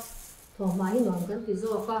lâu va thổ mai ngon cái cái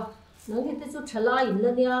số cả nó cái số chả lại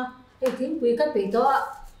là nha cái tiếng quỷ cái bị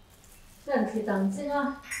đó cái thì tặng chứ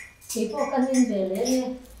ha cái bộ cái nên về lấy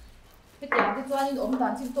nè cái tiếng cái cho nên ôm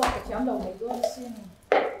đàn chim to cái tiếng đầu này đó xem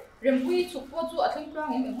人不一出国做啊，听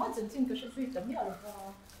讲因为我真正就是最怎么样了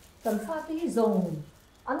吧？等发的种，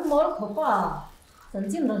俺摸可吧，真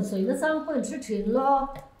正人水那上本吃钱咯，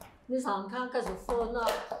你上看个是说呢，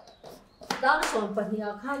当上半夜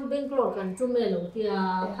看边个跟做咩路的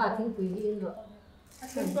啊，他挺贵的了。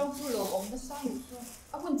听讲做路我们上路说，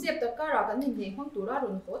啊，我接得个啦，跟你地方多啦，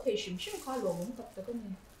人好提心心看路我们得得个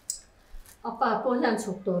呢。啊，爸爸人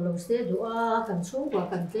出到路些路啊，跟中国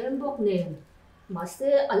跟点不呢。mà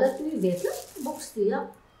sẽ ở lại tuy về lắm bốc xía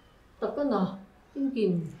tập cái nào kinh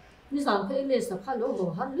kim như rằng cái này sẽ khai lỗ vào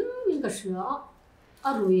hát lắm những cái sữa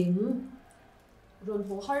rồi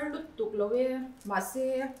hồ har lút tục lâu ấy mà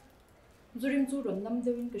sẽ durim du rồi năm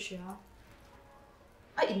đêm cái sữa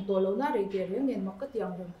in tổ lâu na rồi để nên mặc cái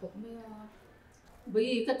tiang rồi phục mẹ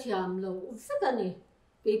vì cái tiang lâu rất là nè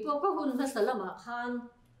cái bao cái hôn phải sẽ là mà khan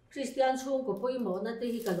Kristian chung của bôi mỏ na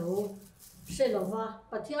tây cái lỗ sẽ là hoa,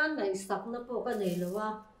 bắt thiên này sắc nó bộ cái này là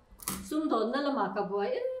hoa, xung đột nó là mà cái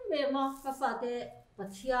bói, mẹ mà cái phát thế bắt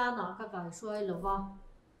thiên nó cái xoay là hoa,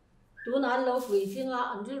 tu nãy lâu quỳ thiên à,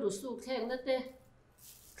 anh chỉ sụt khen nó thế,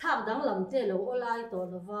 khác đáng làm thế lâu ở lại đó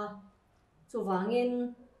là hoa, cho vàng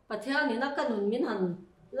in bắt thiên này nó cái nón miên hẳn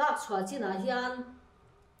lắc xoay chỉ là hiền,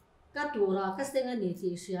 cái tu ra cái sinh anh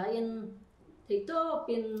thì sẽ in, thì đó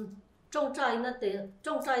bên trong trái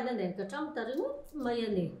nó này cái trong ta đứng mấy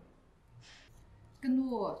anh này cái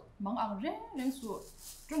nụ mang ăn rén số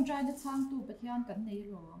trong trái nó sang tu bát hiền cái này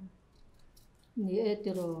rồi nè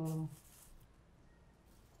thế rồi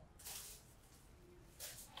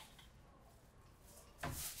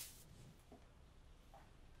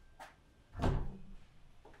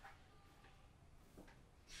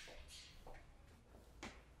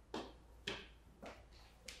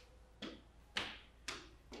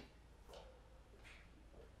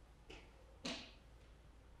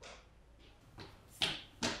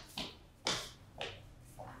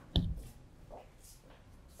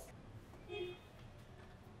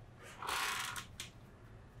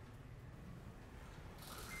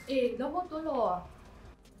ê đâu có tôi rồi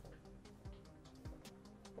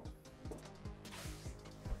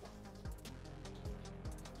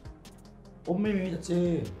ôm mày thật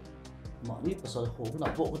chứ mà đi bắt đầu khổ cái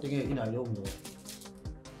nào bộ cái tiếng này này đâu rồi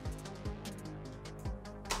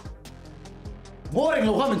mỗi anh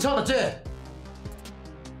lục mình sao thật chứ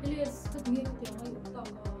Elias cái tiếng cái tiếng này cũng tao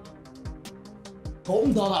có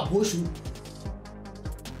ông ta là bố chú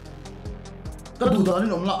cái đủ đó nên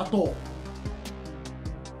ông lạ tổ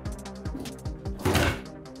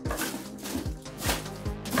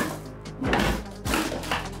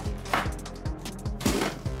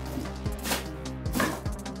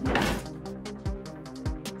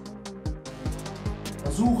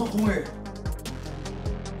du không hề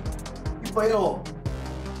vậy rồi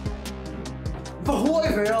và hôi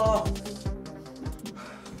phải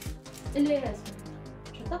Elias,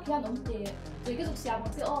 chúng ta kia nóng tệ, rồi cái dục xả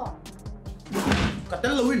bằng xe o. Cả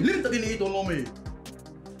tên lâu liên tắc ini tuan lomi.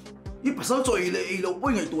 Ini pasal coy le lâu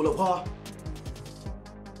bôi ngày tua lâu ha.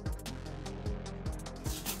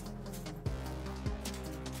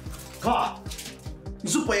 Kha,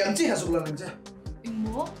 giúp bay anh chứ hay giúp lần anh chứ? Em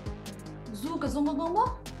mua, giúp cái giống ngon quá.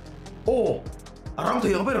 Oh, arang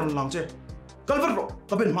thấy ang beran lang chứ? Kalau ver lo,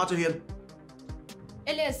 tapi mah tu hian.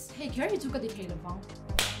 Elias, hey, kira itu cái gì phải làm không?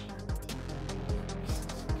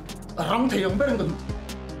 Arang thấy ang beran kan.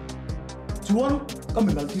 Chuan,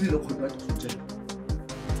 kami ngal tili lo khoi lai tu chứ.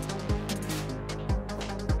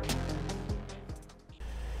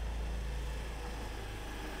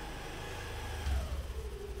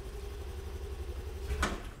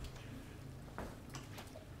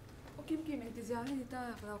 Kim intihsiak ni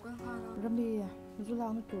ta kalau kan khala. Rambi ya, itu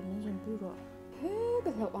lah aku cuma yang pura. Hei,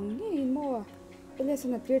 kalau angin mo. Ele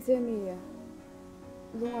sana kerja mi ya.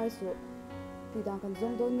 Lungai su. Tidak akan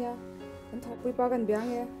zong donya. Entah apa kan biang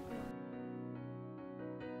ya.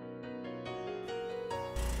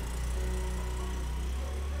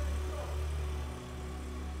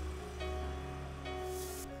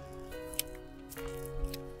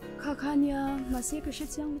 Kakaknya masih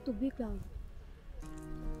kesyang itu big lang.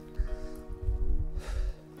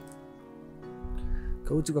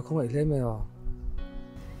 Kau juga không phải lên mày à?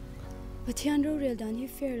 Và thiên râu rèn đàn hi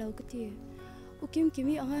fair lâu cái gì, ô kim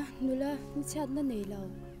kimi anga nula ni chat na nei lâu,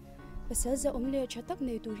 và sau giờ ông lê chat tắc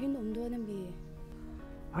nei tu hin ông đôi nam bì.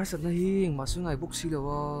 Ai sợ này hiền mà suy ngày bốc xí đâu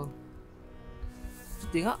à?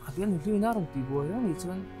 Tiếng á, biết người lưu na rong tì bùi đó này chứ?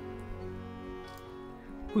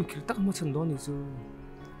 Quỳnh kia tắc một chân đó này chứ?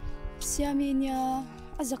 Xiaomi nha,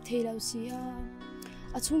 azak thầy lâu xí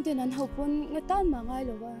à, chung tên anh học pun người ta mà ngay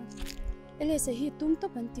lâu à. Ele sẽ hi tum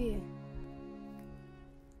top anh ti.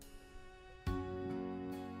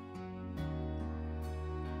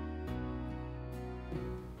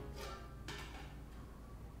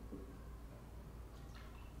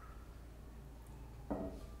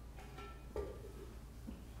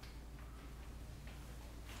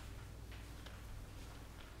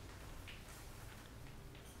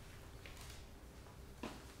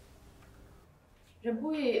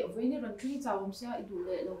 Rambui với những lần khi giàu ông sẽ đủ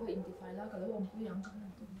lệ lâu vậy thì phải là cái lâu ông quý ăn không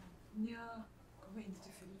được. Nha, có vậy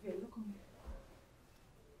thì phải về lúc không?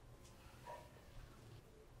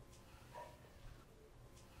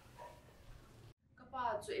 Các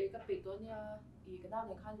bạn chơi các bị đó nha, ý cái nào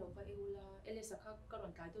này khăn lâu vậy yêu là, ele sẽ khác các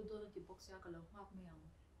lần cái tôi thì bốc sẽ cái lâu hoặc mèo.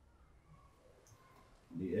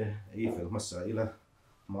 Đi ấy phải mất sai là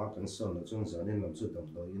mà cần son là trong giờ nên làm sự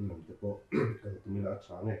đồng đội in làm cái bộ cái tụi mình đã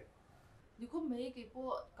sáng này. Nếu không mấy cái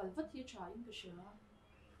bộ cần vất hi trái in cái gì á?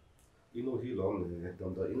 Inu hi lom này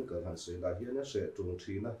đồng đội in cái hàng sợi là hiện nó sẽ trùng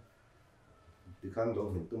trí na. Thì khăn đó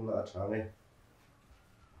mình tung là sáng này.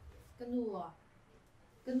 Cái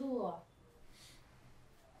nua.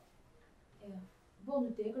 Bộ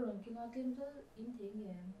người tế cái lần khi nó thêm tới in thế nhỉ?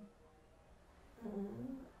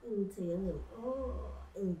 In thế nhỉ?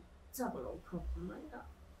 In chắc là không mấy đó.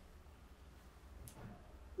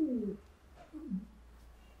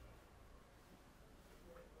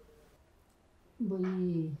 Bởi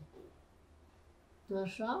tôi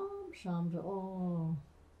sám rồi.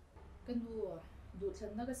 Cái nua, đủ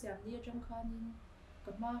chân nó cái xem đi trong khăn,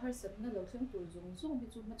 các má hơi sấn nó đầu xem tuổi dùng bị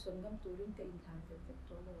chung mất chuẩn gam tuổi lên cái in thang phải phải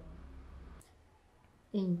tối rồi.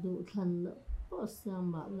 In đủ chân nó có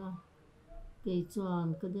xem bạn là cái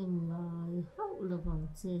chuyện cái đêm là hậu là bằng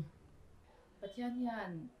gì. Và thiên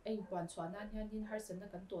nhiên, anh quan soạn anh thiên nhiên hơi sấn nó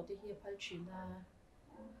cần tổ thì hiệp phải chuyện à.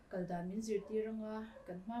 Cái đàn mình dễ đi rằng à,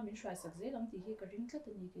 cái má mình xoay sạch dễ lắm thì hiệp cái rinh khát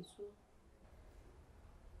thì cái số.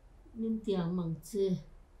 Mình tiếng bằng gì.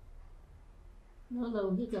 Nó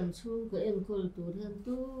lâu khi cần chú cái em cô tụi thêm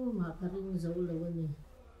tu mà cái rinh dấu là cái gì.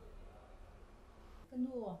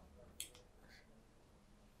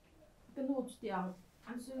 Cái nụ tiếng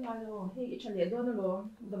anh suy ngay rồi, hay ít chả lẽ đó nữa rồi,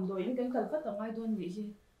 đầm đồi những cái cần phát ở ngay đồn vậy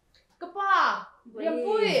gì. Cấp ba, riêng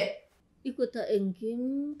vui. Ít có ta anh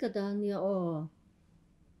kim cái đàn nhà ở.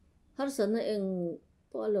 Har sana anh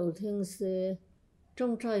bỏ lâu thêm xe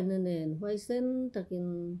trong trái nên nền hoài sen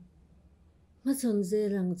takin mà chân dễ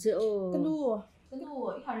rằng dễ ô. Cái nụ,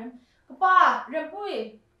 ít hả em. Cấp ba, riêng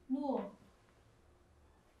vui.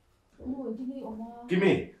 Nụ thì đi ông.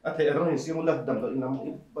 Kimi, à thế rồi xin một lần đầm đội nằm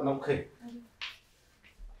ít bắt nằm khề.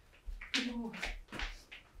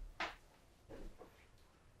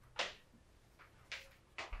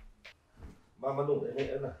 Mama nung ini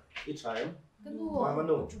na ít trái em. Mama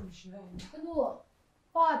nung. Cái nụ,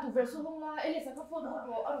 ba tụ về số không la, em sẽ khắc phục được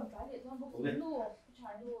rồi, ở cái điện thoại không có nụ,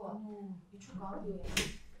 trái nụ, ít chút có gì.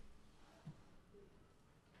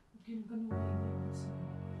 Kim cái nụ này.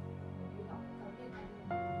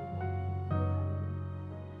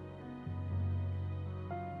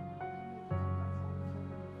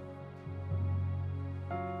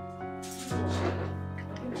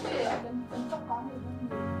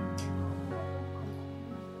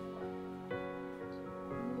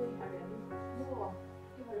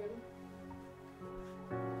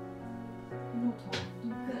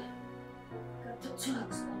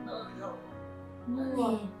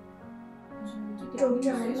 trông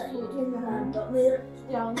trái lại thiên là đó về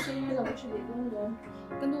yang chi là một chuyện con rồi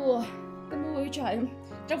cái nuôi trái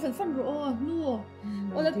trong phần rồi nuôi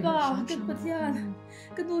ở đây ba cái bát yan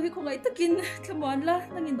cái nuôi không ai tất kinh tham ăn la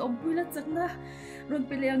đang in ông bùi la chắc na rồi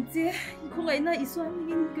bị liang chế không ai na isuan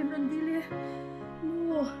in cái rồi đi le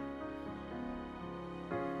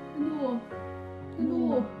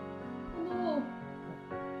nuôi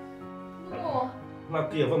mà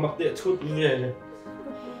kia và mặc địa chút nhẹ này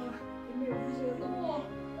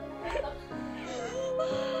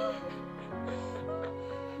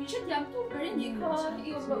mình chắc dám tu cái gì cơ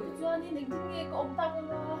yêu rồi cho nên mình nghe có ông tăng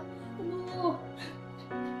mà nuôi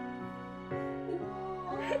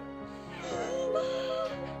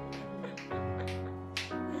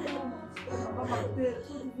mặc địa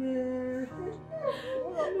chút về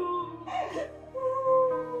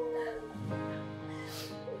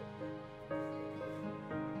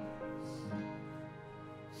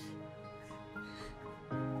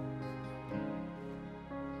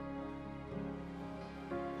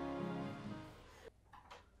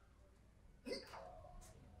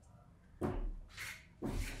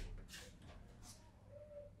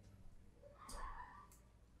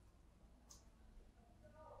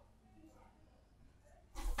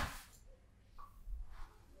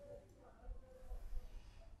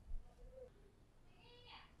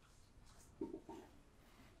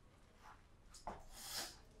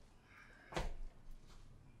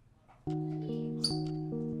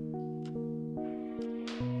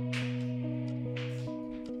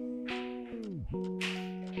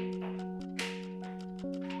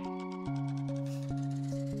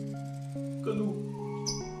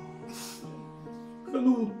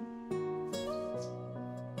Kanu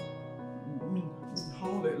mình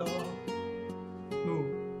hao lại là nu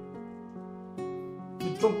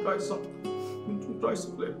mình trong trái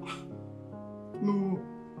sập lại nu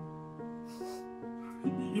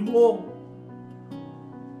im ôm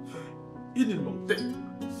in nông tệ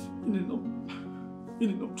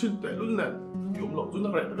in nông chân tệ luôn nè dùng lòng chúng ta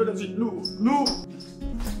lại nó là gì nu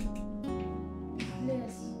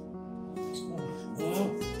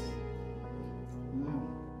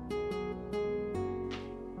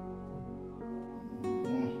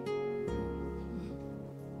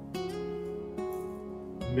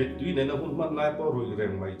mệt tuy này nó hôn mắt lại bao rồi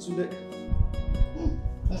rèn mày chứ đấy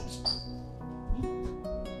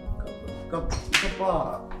các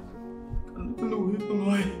bà lùi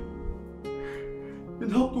người mình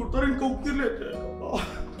học tụt ta đến câu kia liệt đấy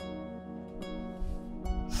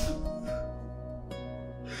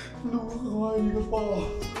lùi người các bà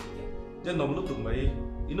dân nông lúc tụi mày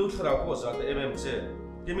inut khao có sao để em sẽ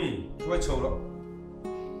cái mi chuối chầu đó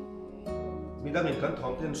mình đang nhìn cắn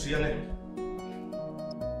thòng thêm xiên này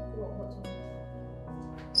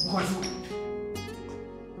Ngồi xuống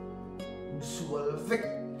Sủa vết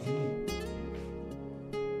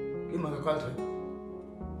Cái mà cái thôi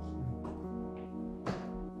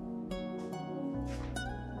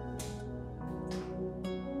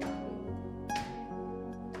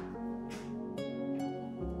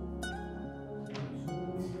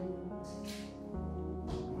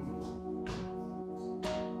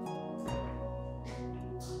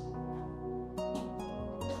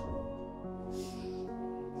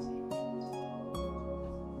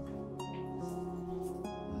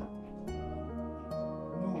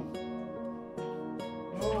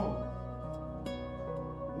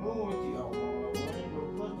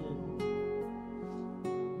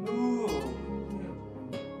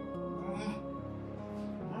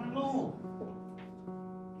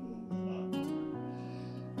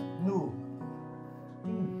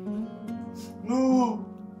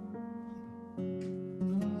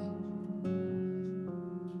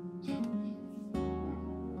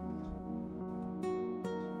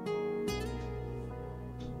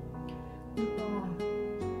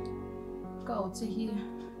chị hi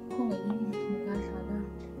không ai in mình ga thà đó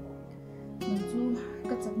mình chú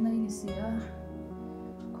cắt chặt này như xía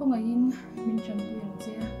không ai in mình chẳng buồn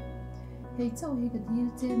chứ hay cháu hi cái gì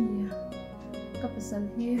chứ nè cắt bớt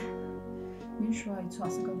hi mình xoay xoa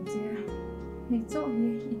sự công chứ hay cháu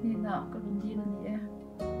hi ít nên nào cái vấn đề là nè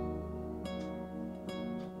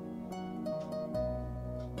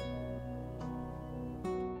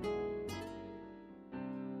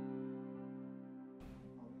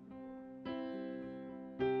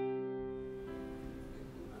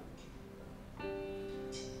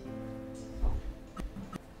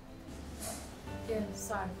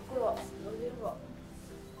sản của nó liên bộ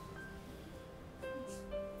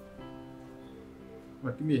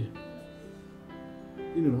mà cái gì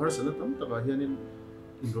in nửa hơi sẽ là tấm tập vào hiện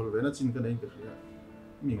in rồi về nó chín cái này cái gì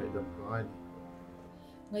mình ngày đầm có ai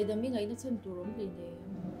ngày đó mình ngày nó chân tủ rỗng gì nè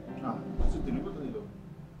à sự tình có gì đâu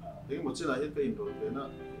thế một chiếc là hết cái in rồi thế nó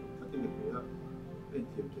thật tình được thế cái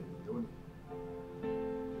thiệp thiệp thôi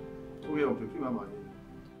tôi hiểu thì mà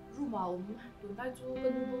ru màu tụi ta chú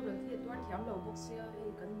cái nu bông thì toán theo đầu bốc xe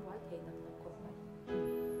hay cái nu thì nằm nằm cột này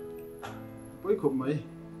với cột mấy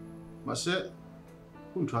mà sẽ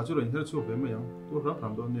cũng trả cho人家做别么样都รับท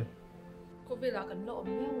ำตัวเนี่ย có về là cần lộ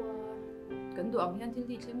mèo cần đồ ăn hiện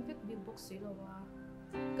thì xem việc bị bốc xe rồi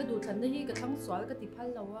cái đồ thằng này cái thằng xoáy cái tip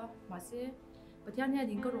hal rồi mà sẽ bây giờ nhà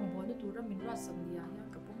đình có rồng bò nó tụi ra mình ra sắm đi à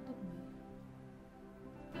cái bông tóc này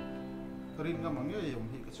cái riêng cái mảng này dùng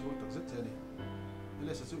thì cái số tự rất dễ này đây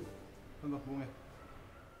là sử dụng không được mua này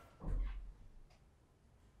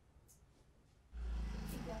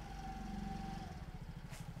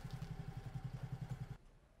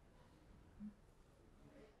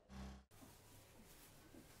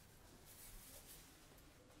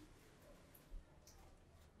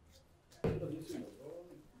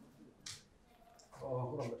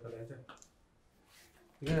có làm được cái này chứ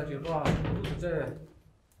nghe là chuyện qua chút chứ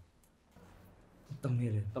tầm này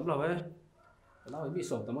เลย tấm là vậy nó bị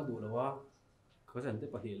sổ tấm mà đủ rồi wa có dần tới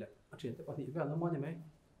bảo hiểm lại chuyển tới bảo hiểm về nó mua như mấy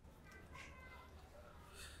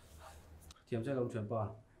tiệm chơi đồng chuyển qua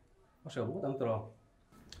nó sửa bút tăng tờ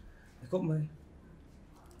có mấy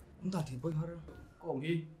chúng ta thì bơi hết rồi có ông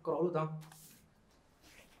hi có đâu được tăng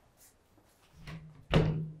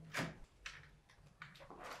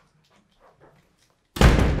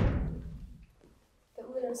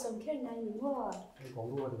Làm sống kia này đúng không? có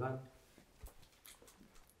luôn được không?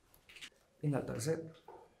 In là tự xếp.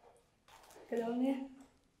 Cái đó nè.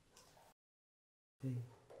 Hey,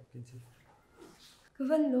 can see. Cái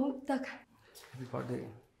vấn lỗ tắc. Happy birthday.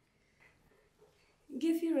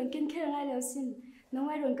 Give you run kia ngay là xin. Nó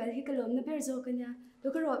ngay run cái cái lỗ nó bé rồi cái nhà.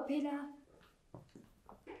 Đâu có rồi phe la.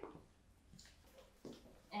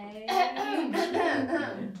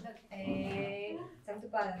 Chẳng tụi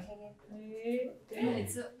bà là khen em. Ê,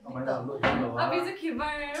 Mày làm luôn rồi. à bây giờ kịp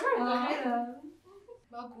vậy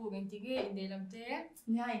bao cù mình tiếng nghe để làm thế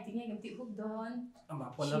Ngay tiếng nghe cầm tiểu hút đón. Mà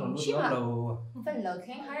con nó làm luôn đầu. Phần lời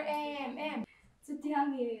khen hả em. Chứ thì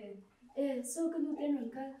hàng gì? Ê, sao cái nụ tên run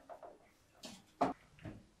cái?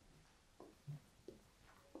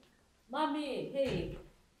 Mommy, hey,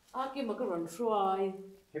 aki mà cái run xoay.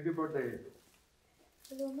 Happy birthday.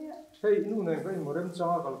 Hello mẹ. Hey, inu này cái một đêm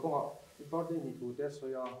cho kalau kau happy birthday ni tu test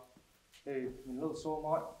soya. Hey, mình lâu so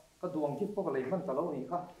mọi cái duang kip có cái mình ta lâu ni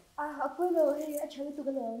khác. À, aku lo hey, achal tu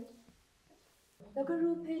cái lo. Đâu có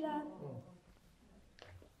ru phe la.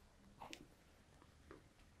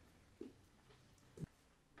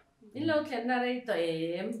 Đi lâu khen na đây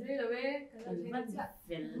tụi em. Đi lâu bé. Mất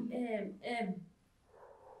phiền em.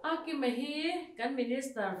 Aki mà hi, cái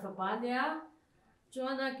minister phải bán nhá. Cho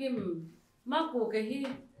anh Aki mà cô cái hi,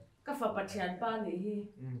 cái phải bắt tiền bán đi hi.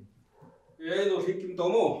 Ê, đồ thì kim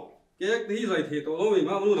tôm ô. Cái tí rồi thì tôm mình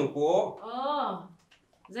mà luôn thằng bố.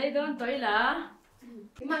 Dây đơn tới là.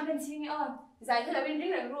 Cái mang bên xin ơi. Giải thế là bên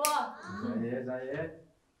riêng là rùa. Giải.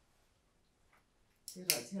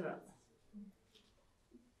 Chết rồi.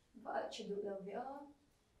 Vợ chỉ đủ đầu vẽ.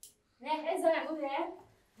 Nè, em giờ làm cũng thế.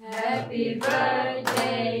 Happy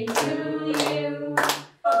birthday to you.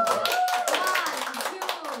 1,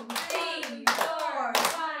 2, 3, 4, 5, 6,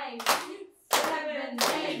 7, 8, 9, 10, 11,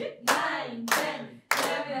 12, 13,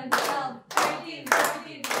 14, 15,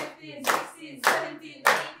 16, 17,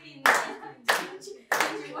 18, 19,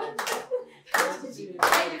 20, 21, 22,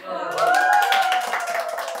 24.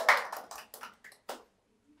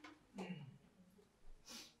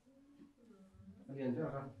 Liền chưa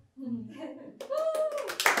hả?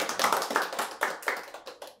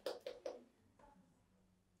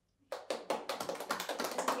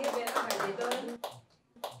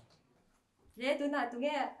 Nè, tôi nói tôi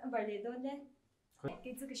nghe bài đề tôi nhé.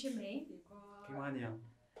 Cái thứ cái gì mấy? Cái mà nhỉ?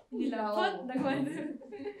 Đi là phật đang quên.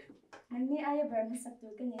 Anh nghe ai bảo mình sắp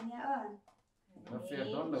tới cái này nhá à? Nó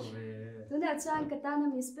phiền đó là về. Tôi đã cho anh cái ta là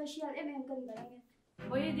mình special em cần cái này.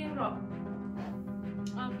 Ôi đi rồi.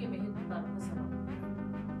 Aki mà hiện tại là sao?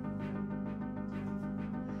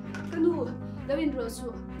 Cái nụ, đâu in rồi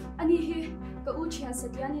su. Anh hi, cái u chia sẻ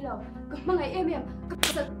cái anh lâu. Cái mà ngày em, cái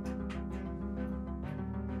sật.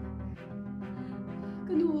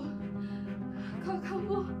 Cái nụ, không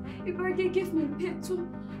có. Cái birthday gift mình pet chu.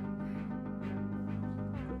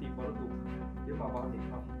 Cái tí có đủ. Cái mà bảo thì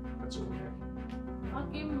không. Cái chủ này.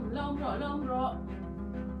 Aki lông rồi.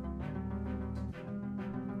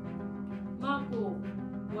 Mà cô,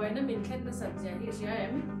 vậy nó mình khen nó sạch sẽ thì sẽ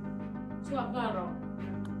em. Chua cả rồi.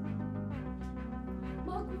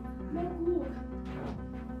 Mau.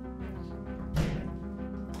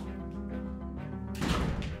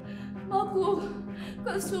 Aku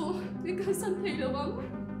kasu bikasan helawang.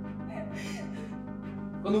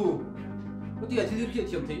 Kanu, mati a thil hi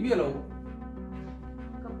thiam thei mi lo.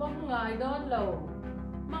 Kapang ngai don lo.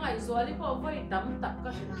 Mangai zuali po voi tam tak ka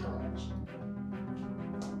hin to.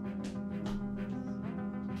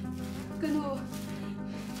 Kanu,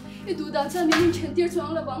 itu dah chan min chen tir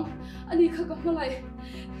chuang lawang. Ani kha kamangai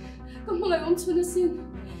om chuna sin.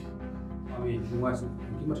 Mami, ngai su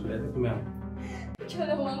ki ma thale tu me.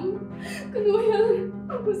 Chalawang, kanu yan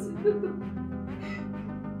aku situ.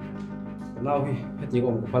 Now hi heti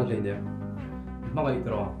om ko pal hlei ne. Mangai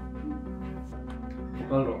tro.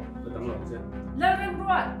 Pal ro, betang lo che. Lavem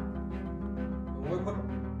ruat. Ngoi khat.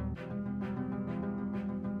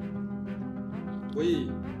 Oi,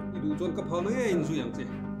 idu chon ka phal nge in su yang che.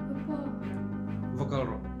 Apa? Vakal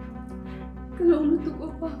ro. Kalau nutuk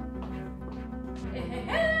apa?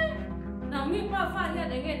 Nang mi pa fa hian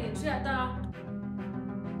engen in sia ta.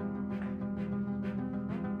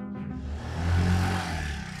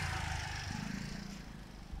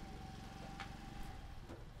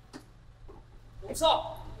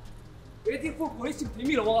 Sao? Cái tiếng phút của xin thấy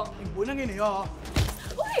mi là bao? Em muốn nghe này à?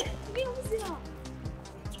 Ôi, mi không gì à?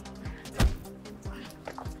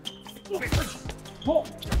 Bộ.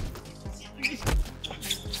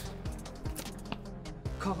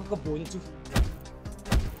 Các bốn chứ.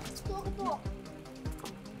 Tôi.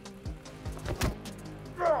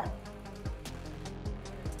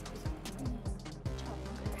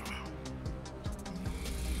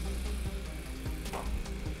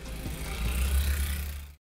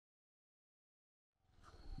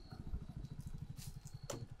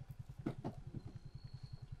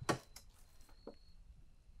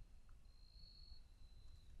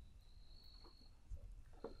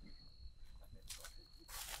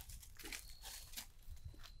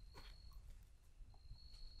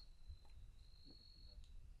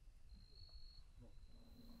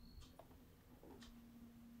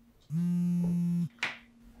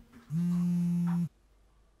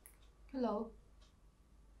 Hello.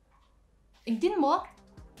 Anh tin mo?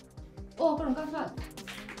 Oh, có đồng cắt rồi.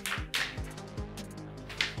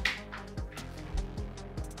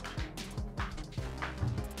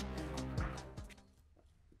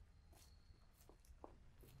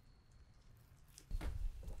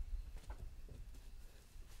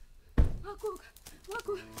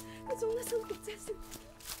 Aku, kacung na sung kutsesin.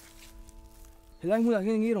 Hilang mo lang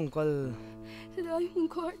hingi rong kal. Hilay mong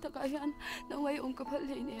kor takayan na ngay kapal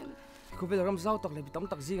niya. Ko pe ram zau tak le bitam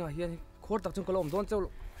tak zinga hian khor tak chung kalom don cheu.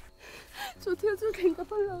 Chu thial chu theng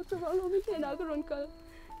kapal lo chu alo mi te na karon kal.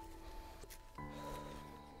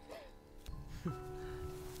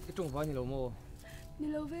 Cái chung vai ni lo mo. Ni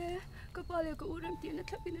lo ve kapal ko uram ti na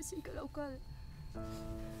thapin na sin kalaw kal.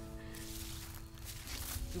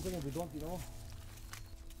 Chu ka ni don ti no.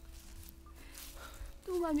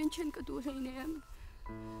 Tu ma min chen ka tu sei ne em.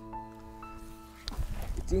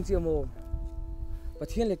 Chính chị mồ, và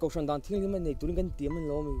thiên lệ cầu sản đàn thiên liên minh này tụi gần tiệm mình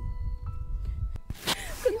lo mi.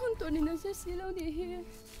 Cái hôn tụi này nó sẽ xí lâu đi hi.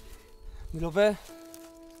 Mi lo về.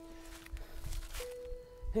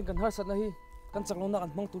 Hiện cần har sát na hi, cần chắc lâu na cần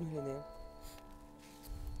mong tụi này nè.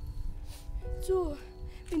 Chú,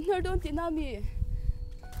 mình nói đón tiền nam mi.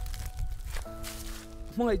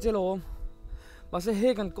 Mong ai chơi lo, bà sẽ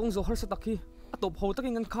he cần công zo har sát tắc hi, à top hậu tắc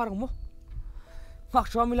ngân khar không mo. Mặc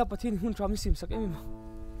cho mi la pathin hun cho mi sim sak em mà.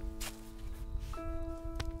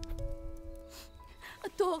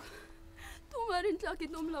 Atok, tu marin laki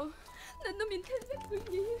nom lo, nan na min ten sak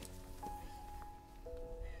ni.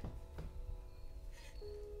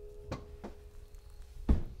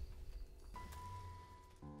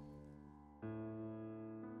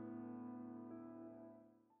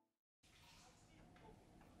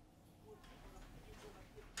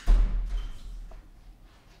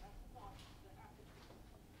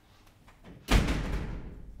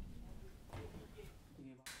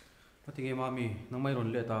 Patinge mami, nang may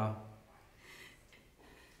ron le ta.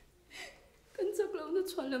 Kan sak lo na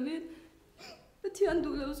chwan lamin. Pathian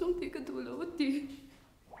du lo song ti ka du lo ti.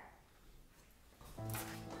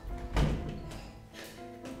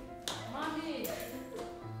 Mami.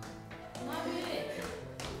 Mami.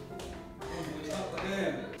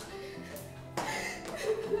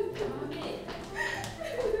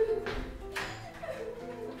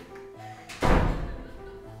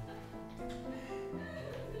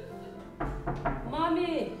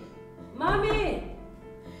 Mami. Mami.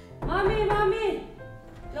 Mami, mami.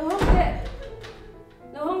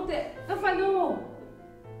 Lahong te. Kafanu.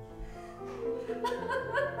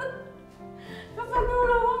 Kafanu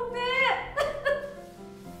lahong te.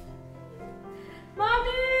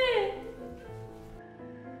 Mami.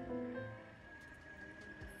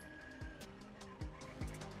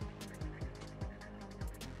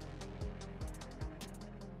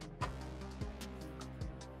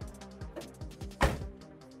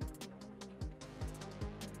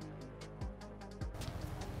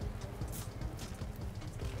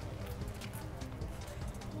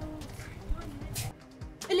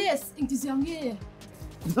 yes, intihsiak nge.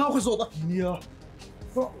 Nào cái rồi ta nia.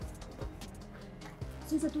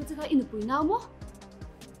 Xin sa tu chaka inu pui na mo.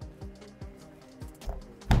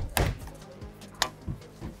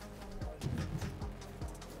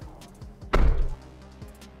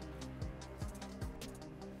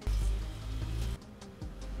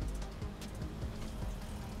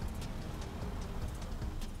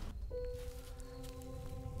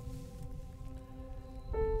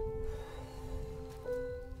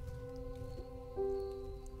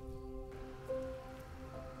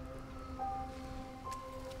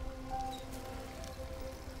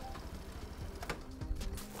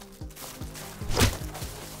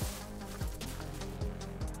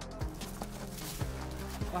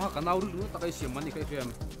 Cái nào được ta cái xiêm mani cái phèm,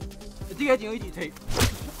 cái cái gì gì thế?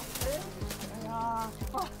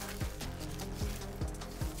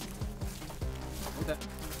 Thế,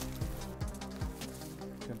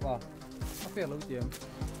 phèm pa, cái phèm lâu tiền,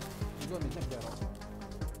 rồi mình chắc rồi.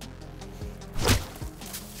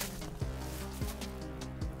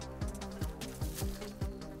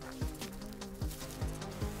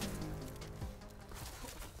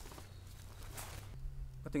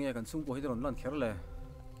 Cái tiếng nghe cần sung của hết rồi nó làm khéo rồi.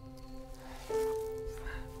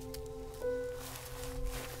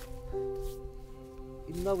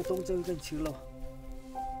 Nào có tông chơi gần chữ lâu.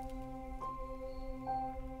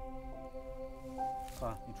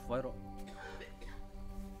 Ít phải rồi.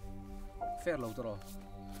 Fair lâu rồi.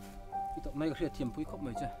 Ít tập này cái tiệm bụi khóc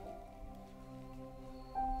mấy chứ.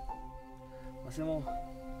 Mà xem không?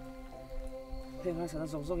 Thế ngay sáng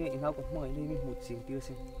sớm sớm nghe nào cũng mỏi lên một chiếc tia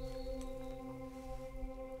xem.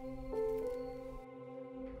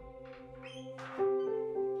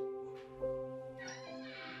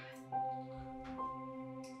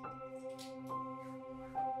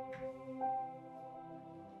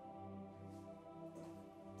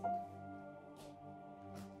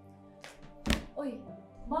 Oi,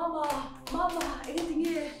 mama, anh ấy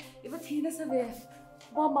nghe, em bắt thi nó sao về,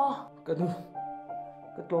 mama. Cái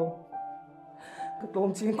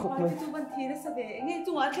lom chiên khóc này. Cái chú bắt thi nó sao về, anh ấy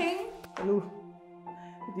chung à thèn. Cái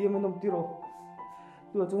đi em nằm tiro,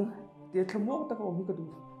 tôi chung, tiệt thầm mốc ta có ôm cái đủ.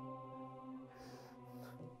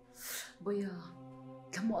 Bây giờ,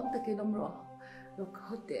 thầm mốc ta cái nằm rồi, nó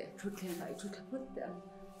khó để, chút thèn lại chút thầm mất để.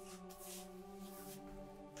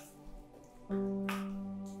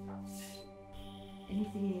 Anh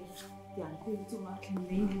thì tiếng quên chung à thèn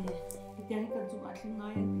này nè, tiếng cần chung à thèn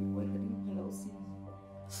ngay, quên cái tiếng hello xin.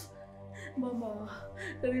 Mama,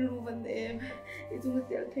 cái lu vấn em, cái chung cái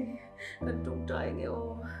tiếng thèn, cần trông trai nghe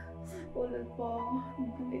ô, ô lần phong,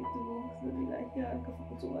 mình cái tu, rồi đi lại nhà, cái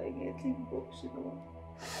phụ chung lại nghe thèn bốc xí đâu,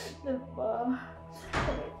 lần phong,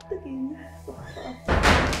 cái tất nhiên,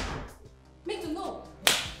 Mình chuẩn nụ.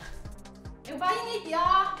 Em phải như thế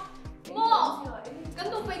à? Mò, cái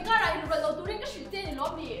tụ phải cả lại rồi đầu tiên cái sự tên này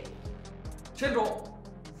nó bị. Trên rồi,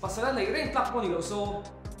 và sau này cái tắc con gì đâu số.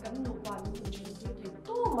 Cái tụ vào những chuyện thì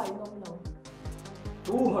tu mày nông nông.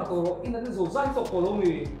 Tu hạt tổ, in là cái dầu dai tộc cổ lông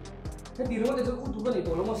gì. Thế thì nó để cho tu cái này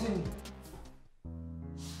cổ lông mà xin.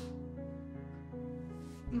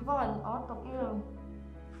 Ivan, ở tộc kia.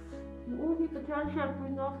 Ủa thì cái trang trang tôi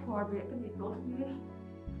nó phò về cái gì đó kia.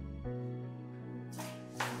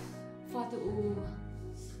 Pha tụ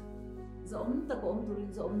giống ta có ông tụi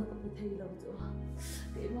giống nó có bị thay lâu rồi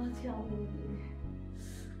để mà theo mình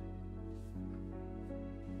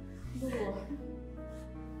Đùa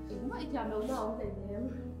Đúng vậy theo lâu nào để em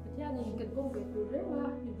theo này cần công việc từ đấy mà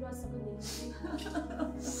nhìn ra sao cái này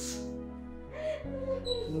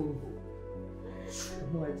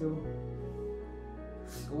Ngoài chứ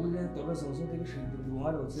cô lên tôi là sống cái sự được đúng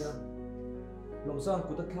đâu chứ lòng sang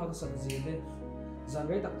của tất cả các sản gì đấy rằng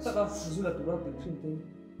cái đặc sắc á dù là tụi nó tự sinh thế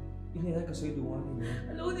ini hay cái sự đúng anh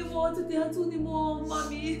alo ni mo tu tiang tu ni mo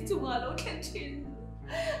mami chung alo khen chin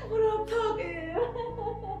ora thak e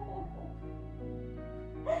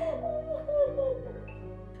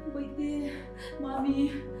bây giờ mami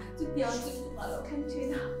tu tiang chung alo khen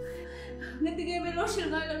chin nên tiếng em lo xỉu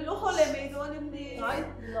ngay là lo khó lệ mấy đó nên đi nói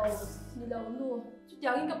lâu luôn chút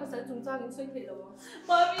giờ cái bác sĩ chúng ta cái xoay thể rồi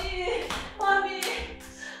mami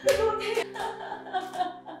cái đồ thế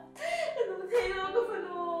lo cái phần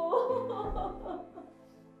đồ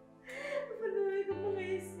cái phần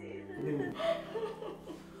gì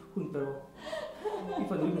hun pero cái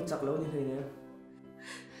phần đấy mình chặt lâu như thế này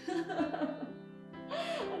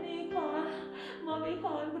anh ấy khó mami khó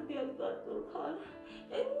một tiếng tuột khó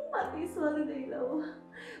em mà đi xưa lên đây lâu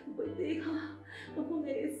bởi vì khó nó không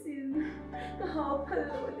nghe xin nó học phần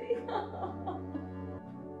rồi đi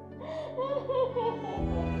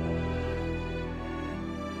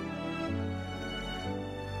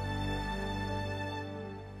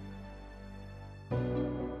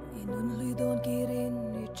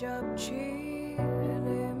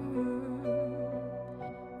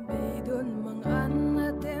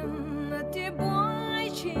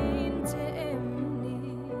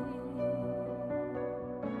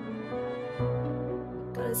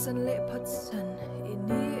san lệ phát san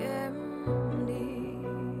ini em đi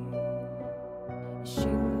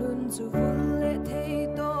sinh luôn dù vun lệ thấy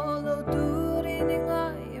to lâu tu đi nên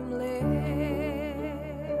ai em lệ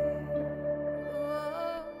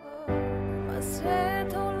mà sẽ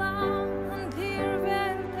thâu lang hắn thier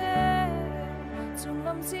ven thế chung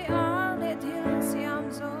lâm si á lệ thiên siam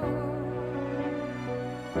zo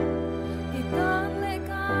itan lệ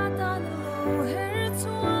ca tan lâu hết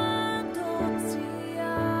chuan thôn sia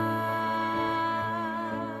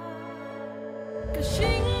cái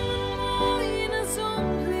sinh ôi nó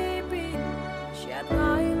giống lệ bin chặt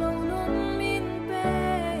ai lâu non min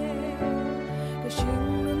pe cái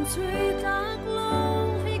sinh luôn suy tác lâu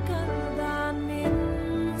vì cần đàn min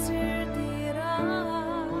sir tira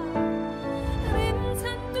rin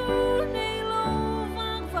thân tu này lâu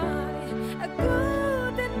vang vai a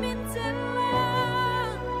good and min chân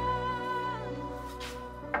la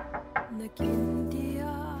na kin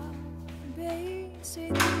tia bay se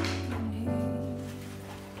tin hi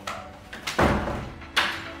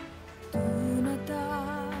tu na ta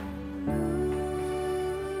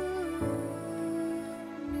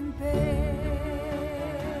min pe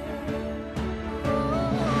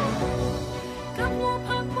cam mo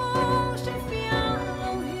phak mo se fia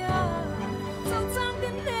lâu hia sao chang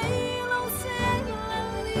tin nei lâu se lan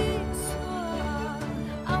li xua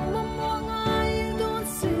ang mo mo ngai don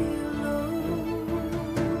si lâu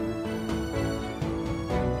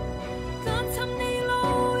cam cham nei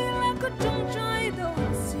lâu la có trong trái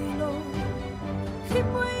don si lâu khi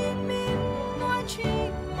quên mình nói chi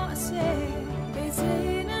mà sẽ bây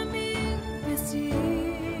giờ na mình biết gì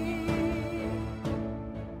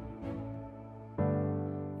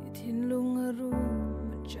thiên lung aru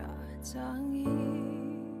cha changi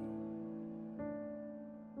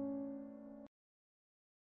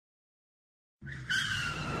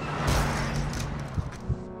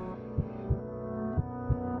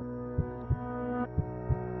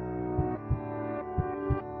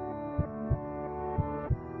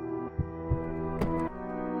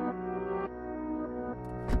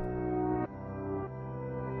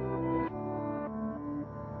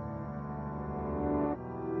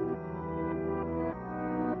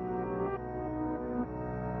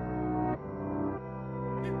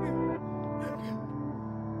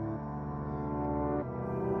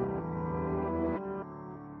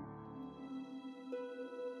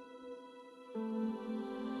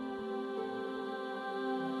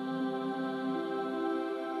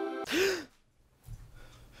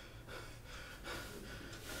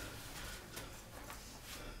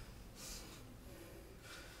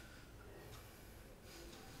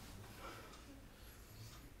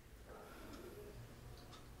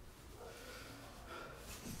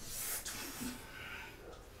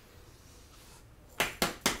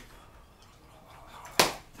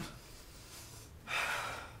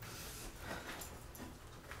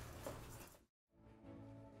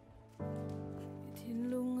thiên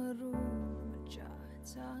lung aru cha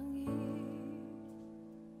changi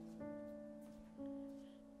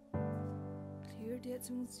clear dia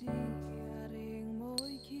chung chi areng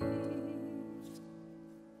moi ki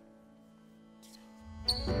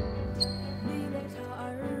ni le tha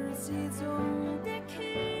ar si jong de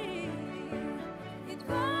ki it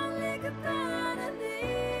wang le ka ta na ni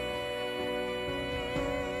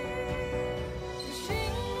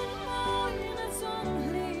sinh ôi nó giống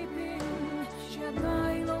lệ bin chặt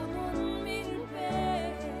ai lâu non min pe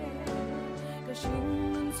cái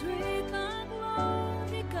sinh luôn suy tác lâu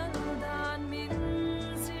vì cần đàn min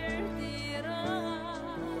sir tira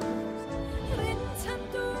rin chân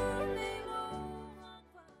tu này lâu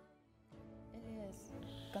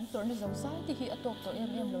kan tor na zau sai ti hi atok to em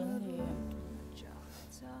lo ni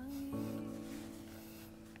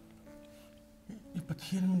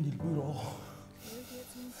Ipathian mình đi bui rồi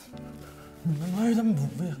mình là ngay đâm vụ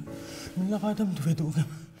về mình là ngay đâm về tụ kìa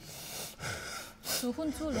su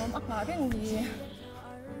hun chu lom ak ma reng ni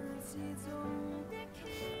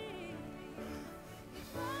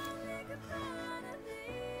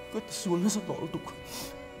có xuống nó sẽ đổ tục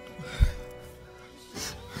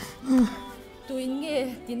tuin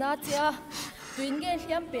nge tina cha tuin nge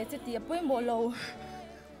hiam pe che ti poi mo lo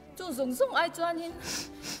chu zong zong ai chuan hin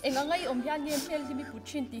enga ngai om hian nge hel hi mi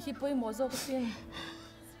puchin ti hi poi mo zo ka sin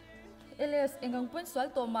ls engang pon swal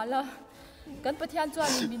to mala kan pathian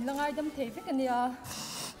chuan min langai dam thei vek ania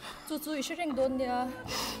chu chu i shreng don nia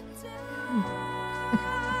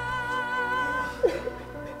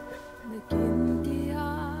kin tia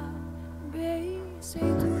bay se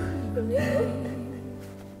tu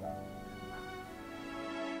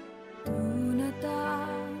na ta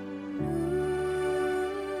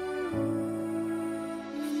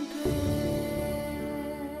min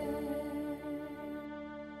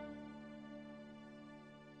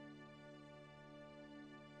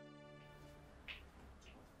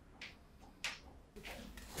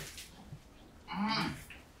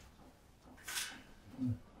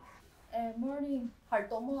morning. Hard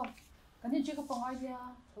to mo. Kani chika pangai dia.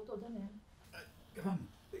 Toto da ne. Cái bằng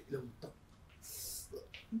bị lâu tập.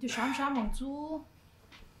 Đi sham mong chu.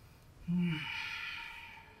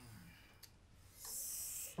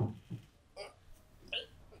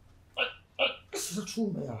 Rất chua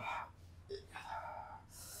mày à.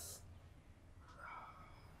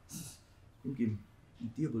 Kim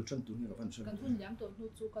tia bul chan tu ni ka van chan. Kan hun liam to nu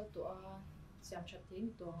chu kal to a siam chat thing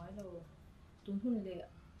to ngai lo. Tun hun le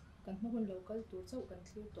kan ma hun local to chau kan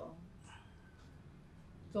thliu to.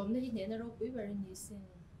 Tom na hi ne na ro pui bari ni sin.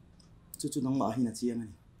 Chu nang ma hi na chiang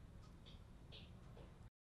ani.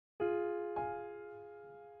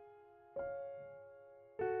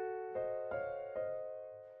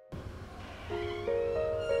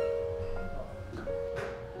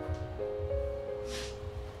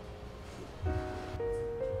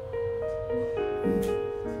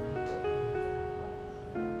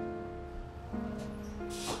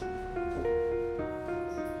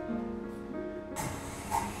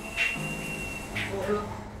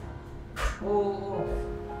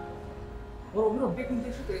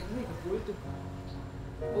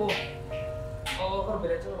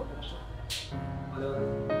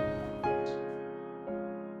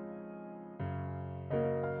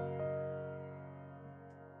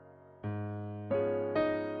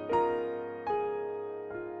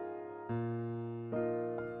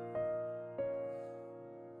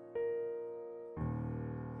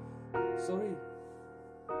 Sorry.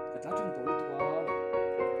 Cái ta trong tối tụi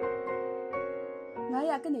Ngài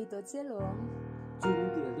à cái này tổ chế luôn. Chú muốn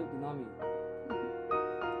tiền được Nam mi.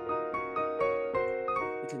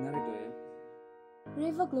 Cái này này tụi.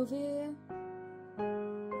 River Glove.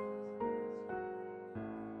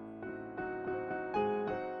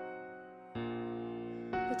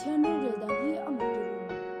 Cái thiên nhiên đều đang hi âm tụi.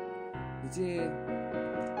 Đi chơi.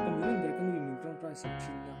 Còn mình về cái người mình trong trai sạch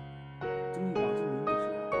chín đó. Chúng mình bảo chúng mình được.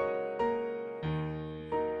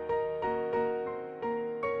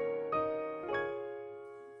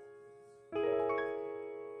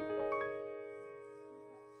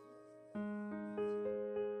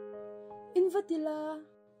 Vatila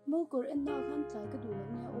mo kor en na khan tlai ka du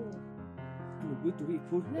lang ya o tu bu tu ri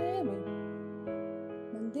phur le mai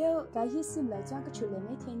nang deu ka hi sim lai chang ka chule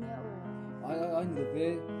mai thein ya o ai ni ve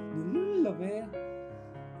ni la ve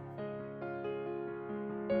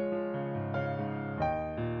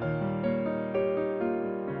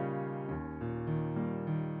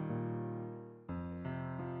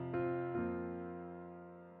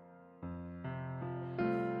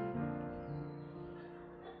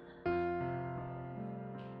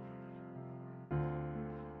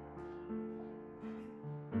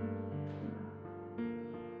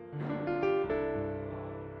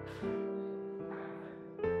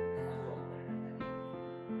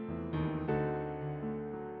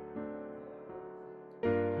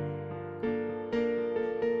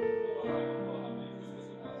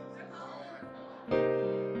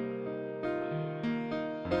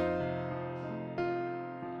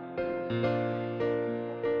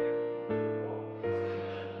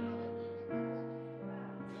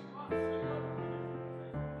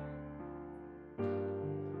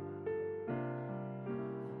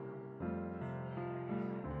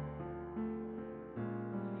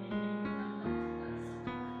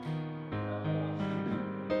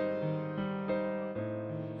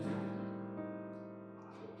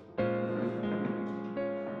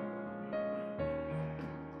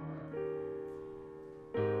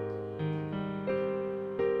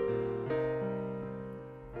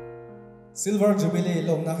Silver Jubilee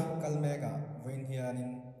lomna kalmega vein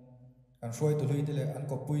hianin kan roi tu lui tele an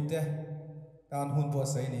ko puite kan hun po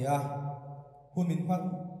sei nia hun min man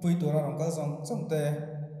pui tura ram kal song song te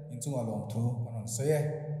in chunga lom thu anon sei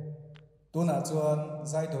tuna chuan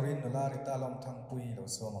zai dorin nula rita lom thang pui lo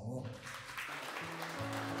so mamu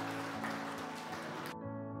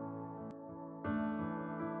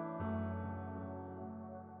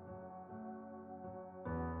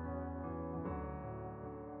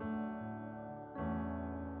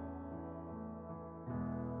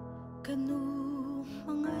Kanu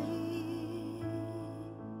mangai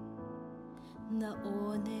na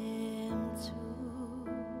onem chu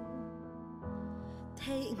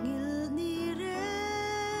thei ngil ni re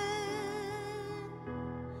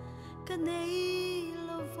kanei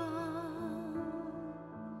lova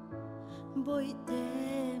boy te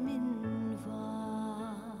min va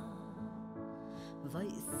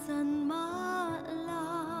vai san ma la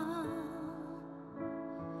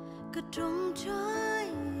ka trong trai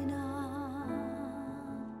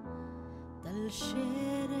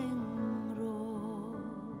sharing ro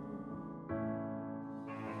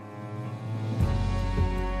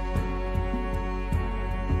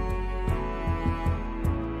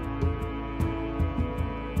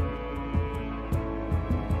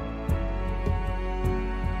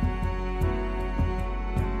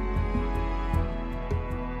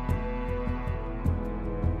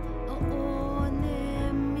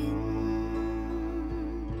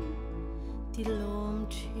lom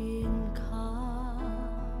chin kha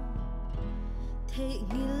thei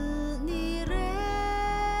ngil ni reng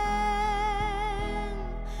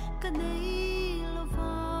ka nei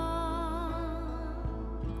lova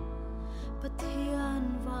pathian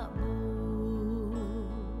va bu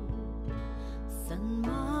san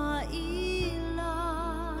ma ila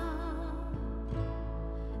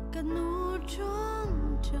kanu chong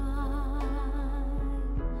chai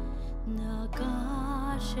na ka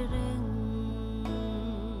shreng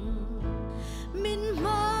min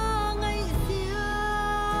ma ngai sia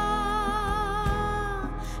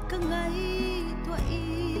ka ngai tua i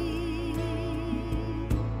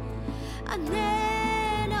ane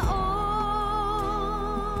na om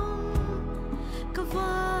ka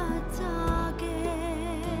va ta ge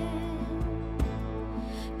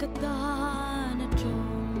ka ta na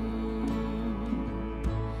chom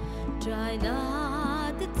trai na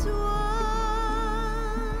te tua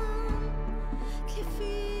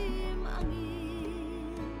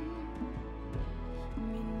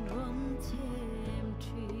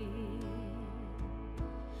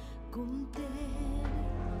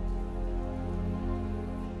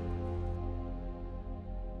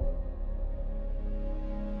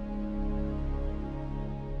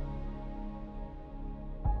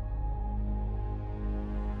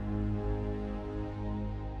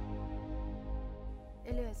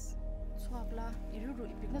Elias, suakla iru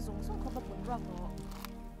ipik na zongsong kau bapun rak lo.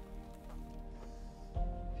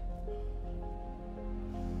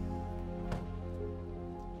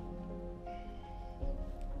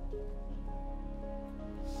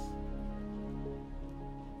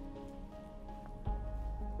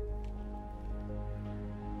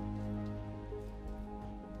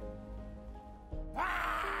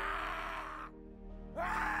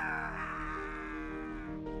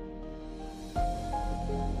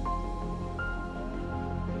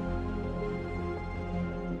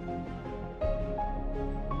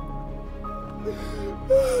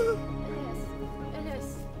 Elias,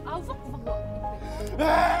 awak wak.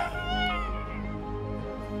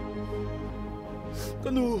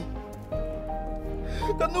 Kanu,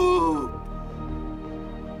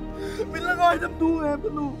 mình là ai đâm đu em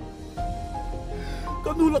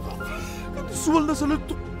Kanu là Kanu sual na sa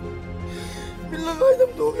lutuk. Mình là ai đâm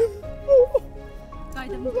đu em. Ai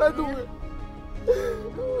đâm đu em.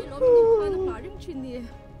 Ilom ni khan paring chini.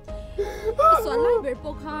 Sual lai ber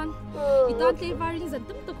po khan. Itan te varing zan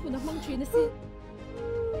tum tak khuna mang chini si.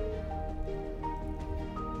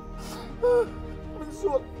 Mình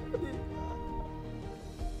sual.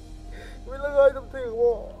 Mình là ai đâm thiệt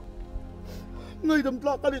wo. Ngay đâm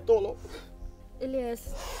plak ka dito lo. Elias,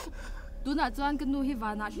 tu na chuan kan nu hi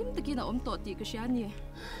wana hlim takin a om to ti ka sia ni.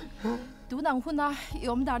 Tu nang huna i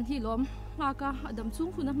om dan hi lom nga ka adam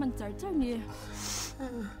chung huna man char char ni.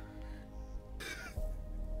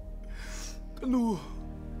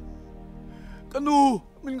 Kanu,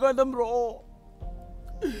 mình gai đâm rõ.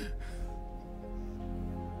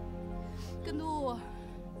 Kanu,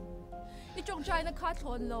 i trong chai na kha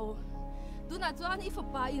thon lo. Tu na chuan i fa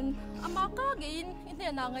pa in ama ka gein in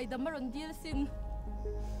ne na ngai dam ron dil sin.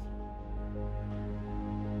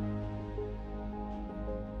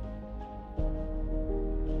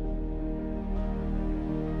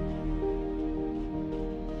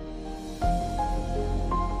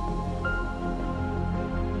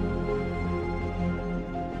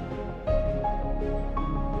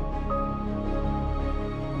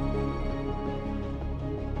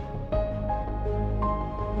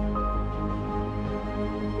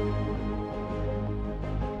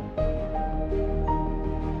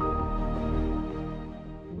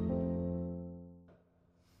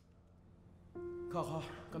 Kha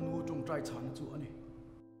Kanu Tawngtai Chhanna chu ani.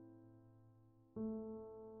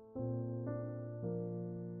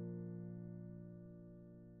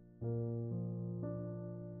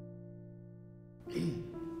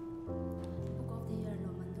 Book of the year no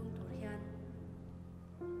mandung Kohhran.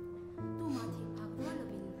 Tu ma thi phak wa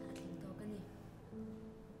lobin athling to kani.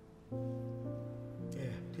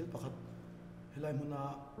 Thiếu pakhat. Helai muna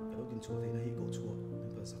kalo din chu dei na hi ko chu.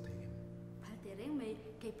 Min pa sak thei. Phal te reng mai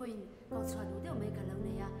ke point ko chwa du deu mai ka lo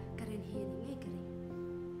ne ya karen hi ni nge kare.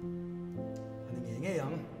 Ani nge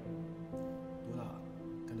yang. Tu la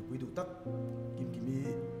kan pui du tak kim kimi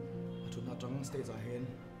achun na tang stage a hen.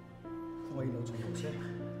 Khoi no chu ho se.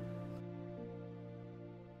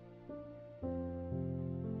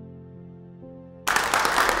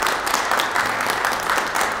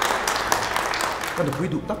 Kan pui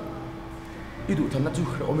du tak idu than na chu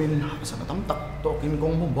omin sana tam tak to kim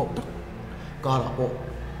gong mom bok tak kala po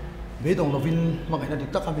be dong lovin mangai na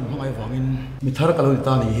dik tak amin mangai wangin mi thar kaloi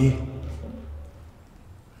ta ni hi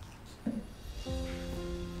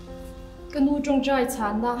Kanu Tawngtai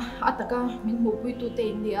Chhanna ataka min mu pui tu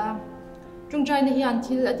te nia Tawngtai na hian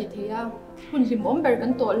thil ati theya hun lim omber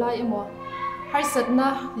kan to lai emo har satna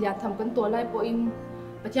lia tham kan to lai po in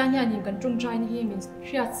pathian hian in kan Tawngtai na hi min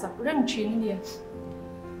hriat sak rang thin ni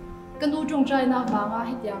Kanu Tawngtai na wanga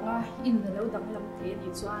hetianga in lo dang lam the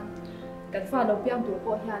ni chuan kan fa lo piang tu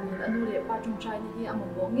po hian in anu le pa Tawngtai na hi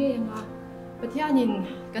amang bo nge nga pathian in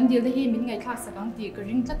kan dil na hi min ngai thak sakang ti ka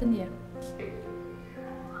ring tlat ni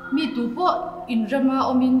mi tu po in rama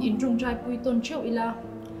omin in Tawngtai pui ton cheu ila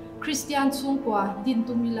Kristian Tuikual din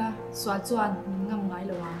tumila swal chuan min ngam ngai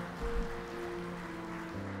lawa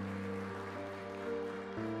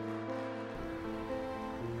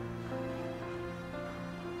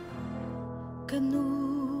Kanu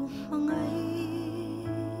mangai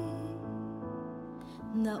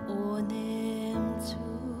na onem chu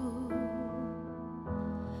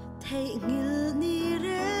thei ngil ni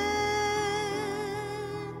re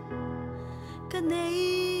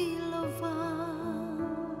kanei lova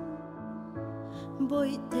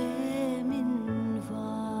boi te min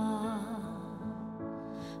va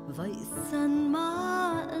vai san ma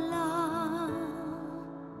la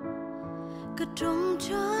ka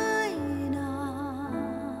Tawngtai na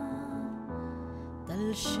dal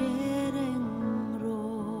shereng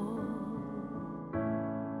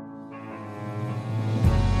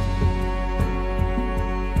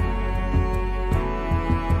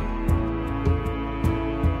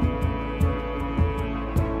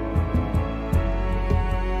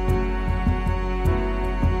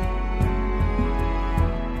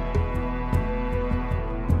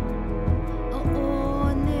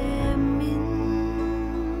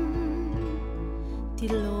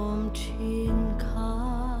tilom thin kha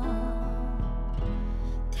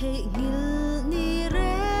thei ngil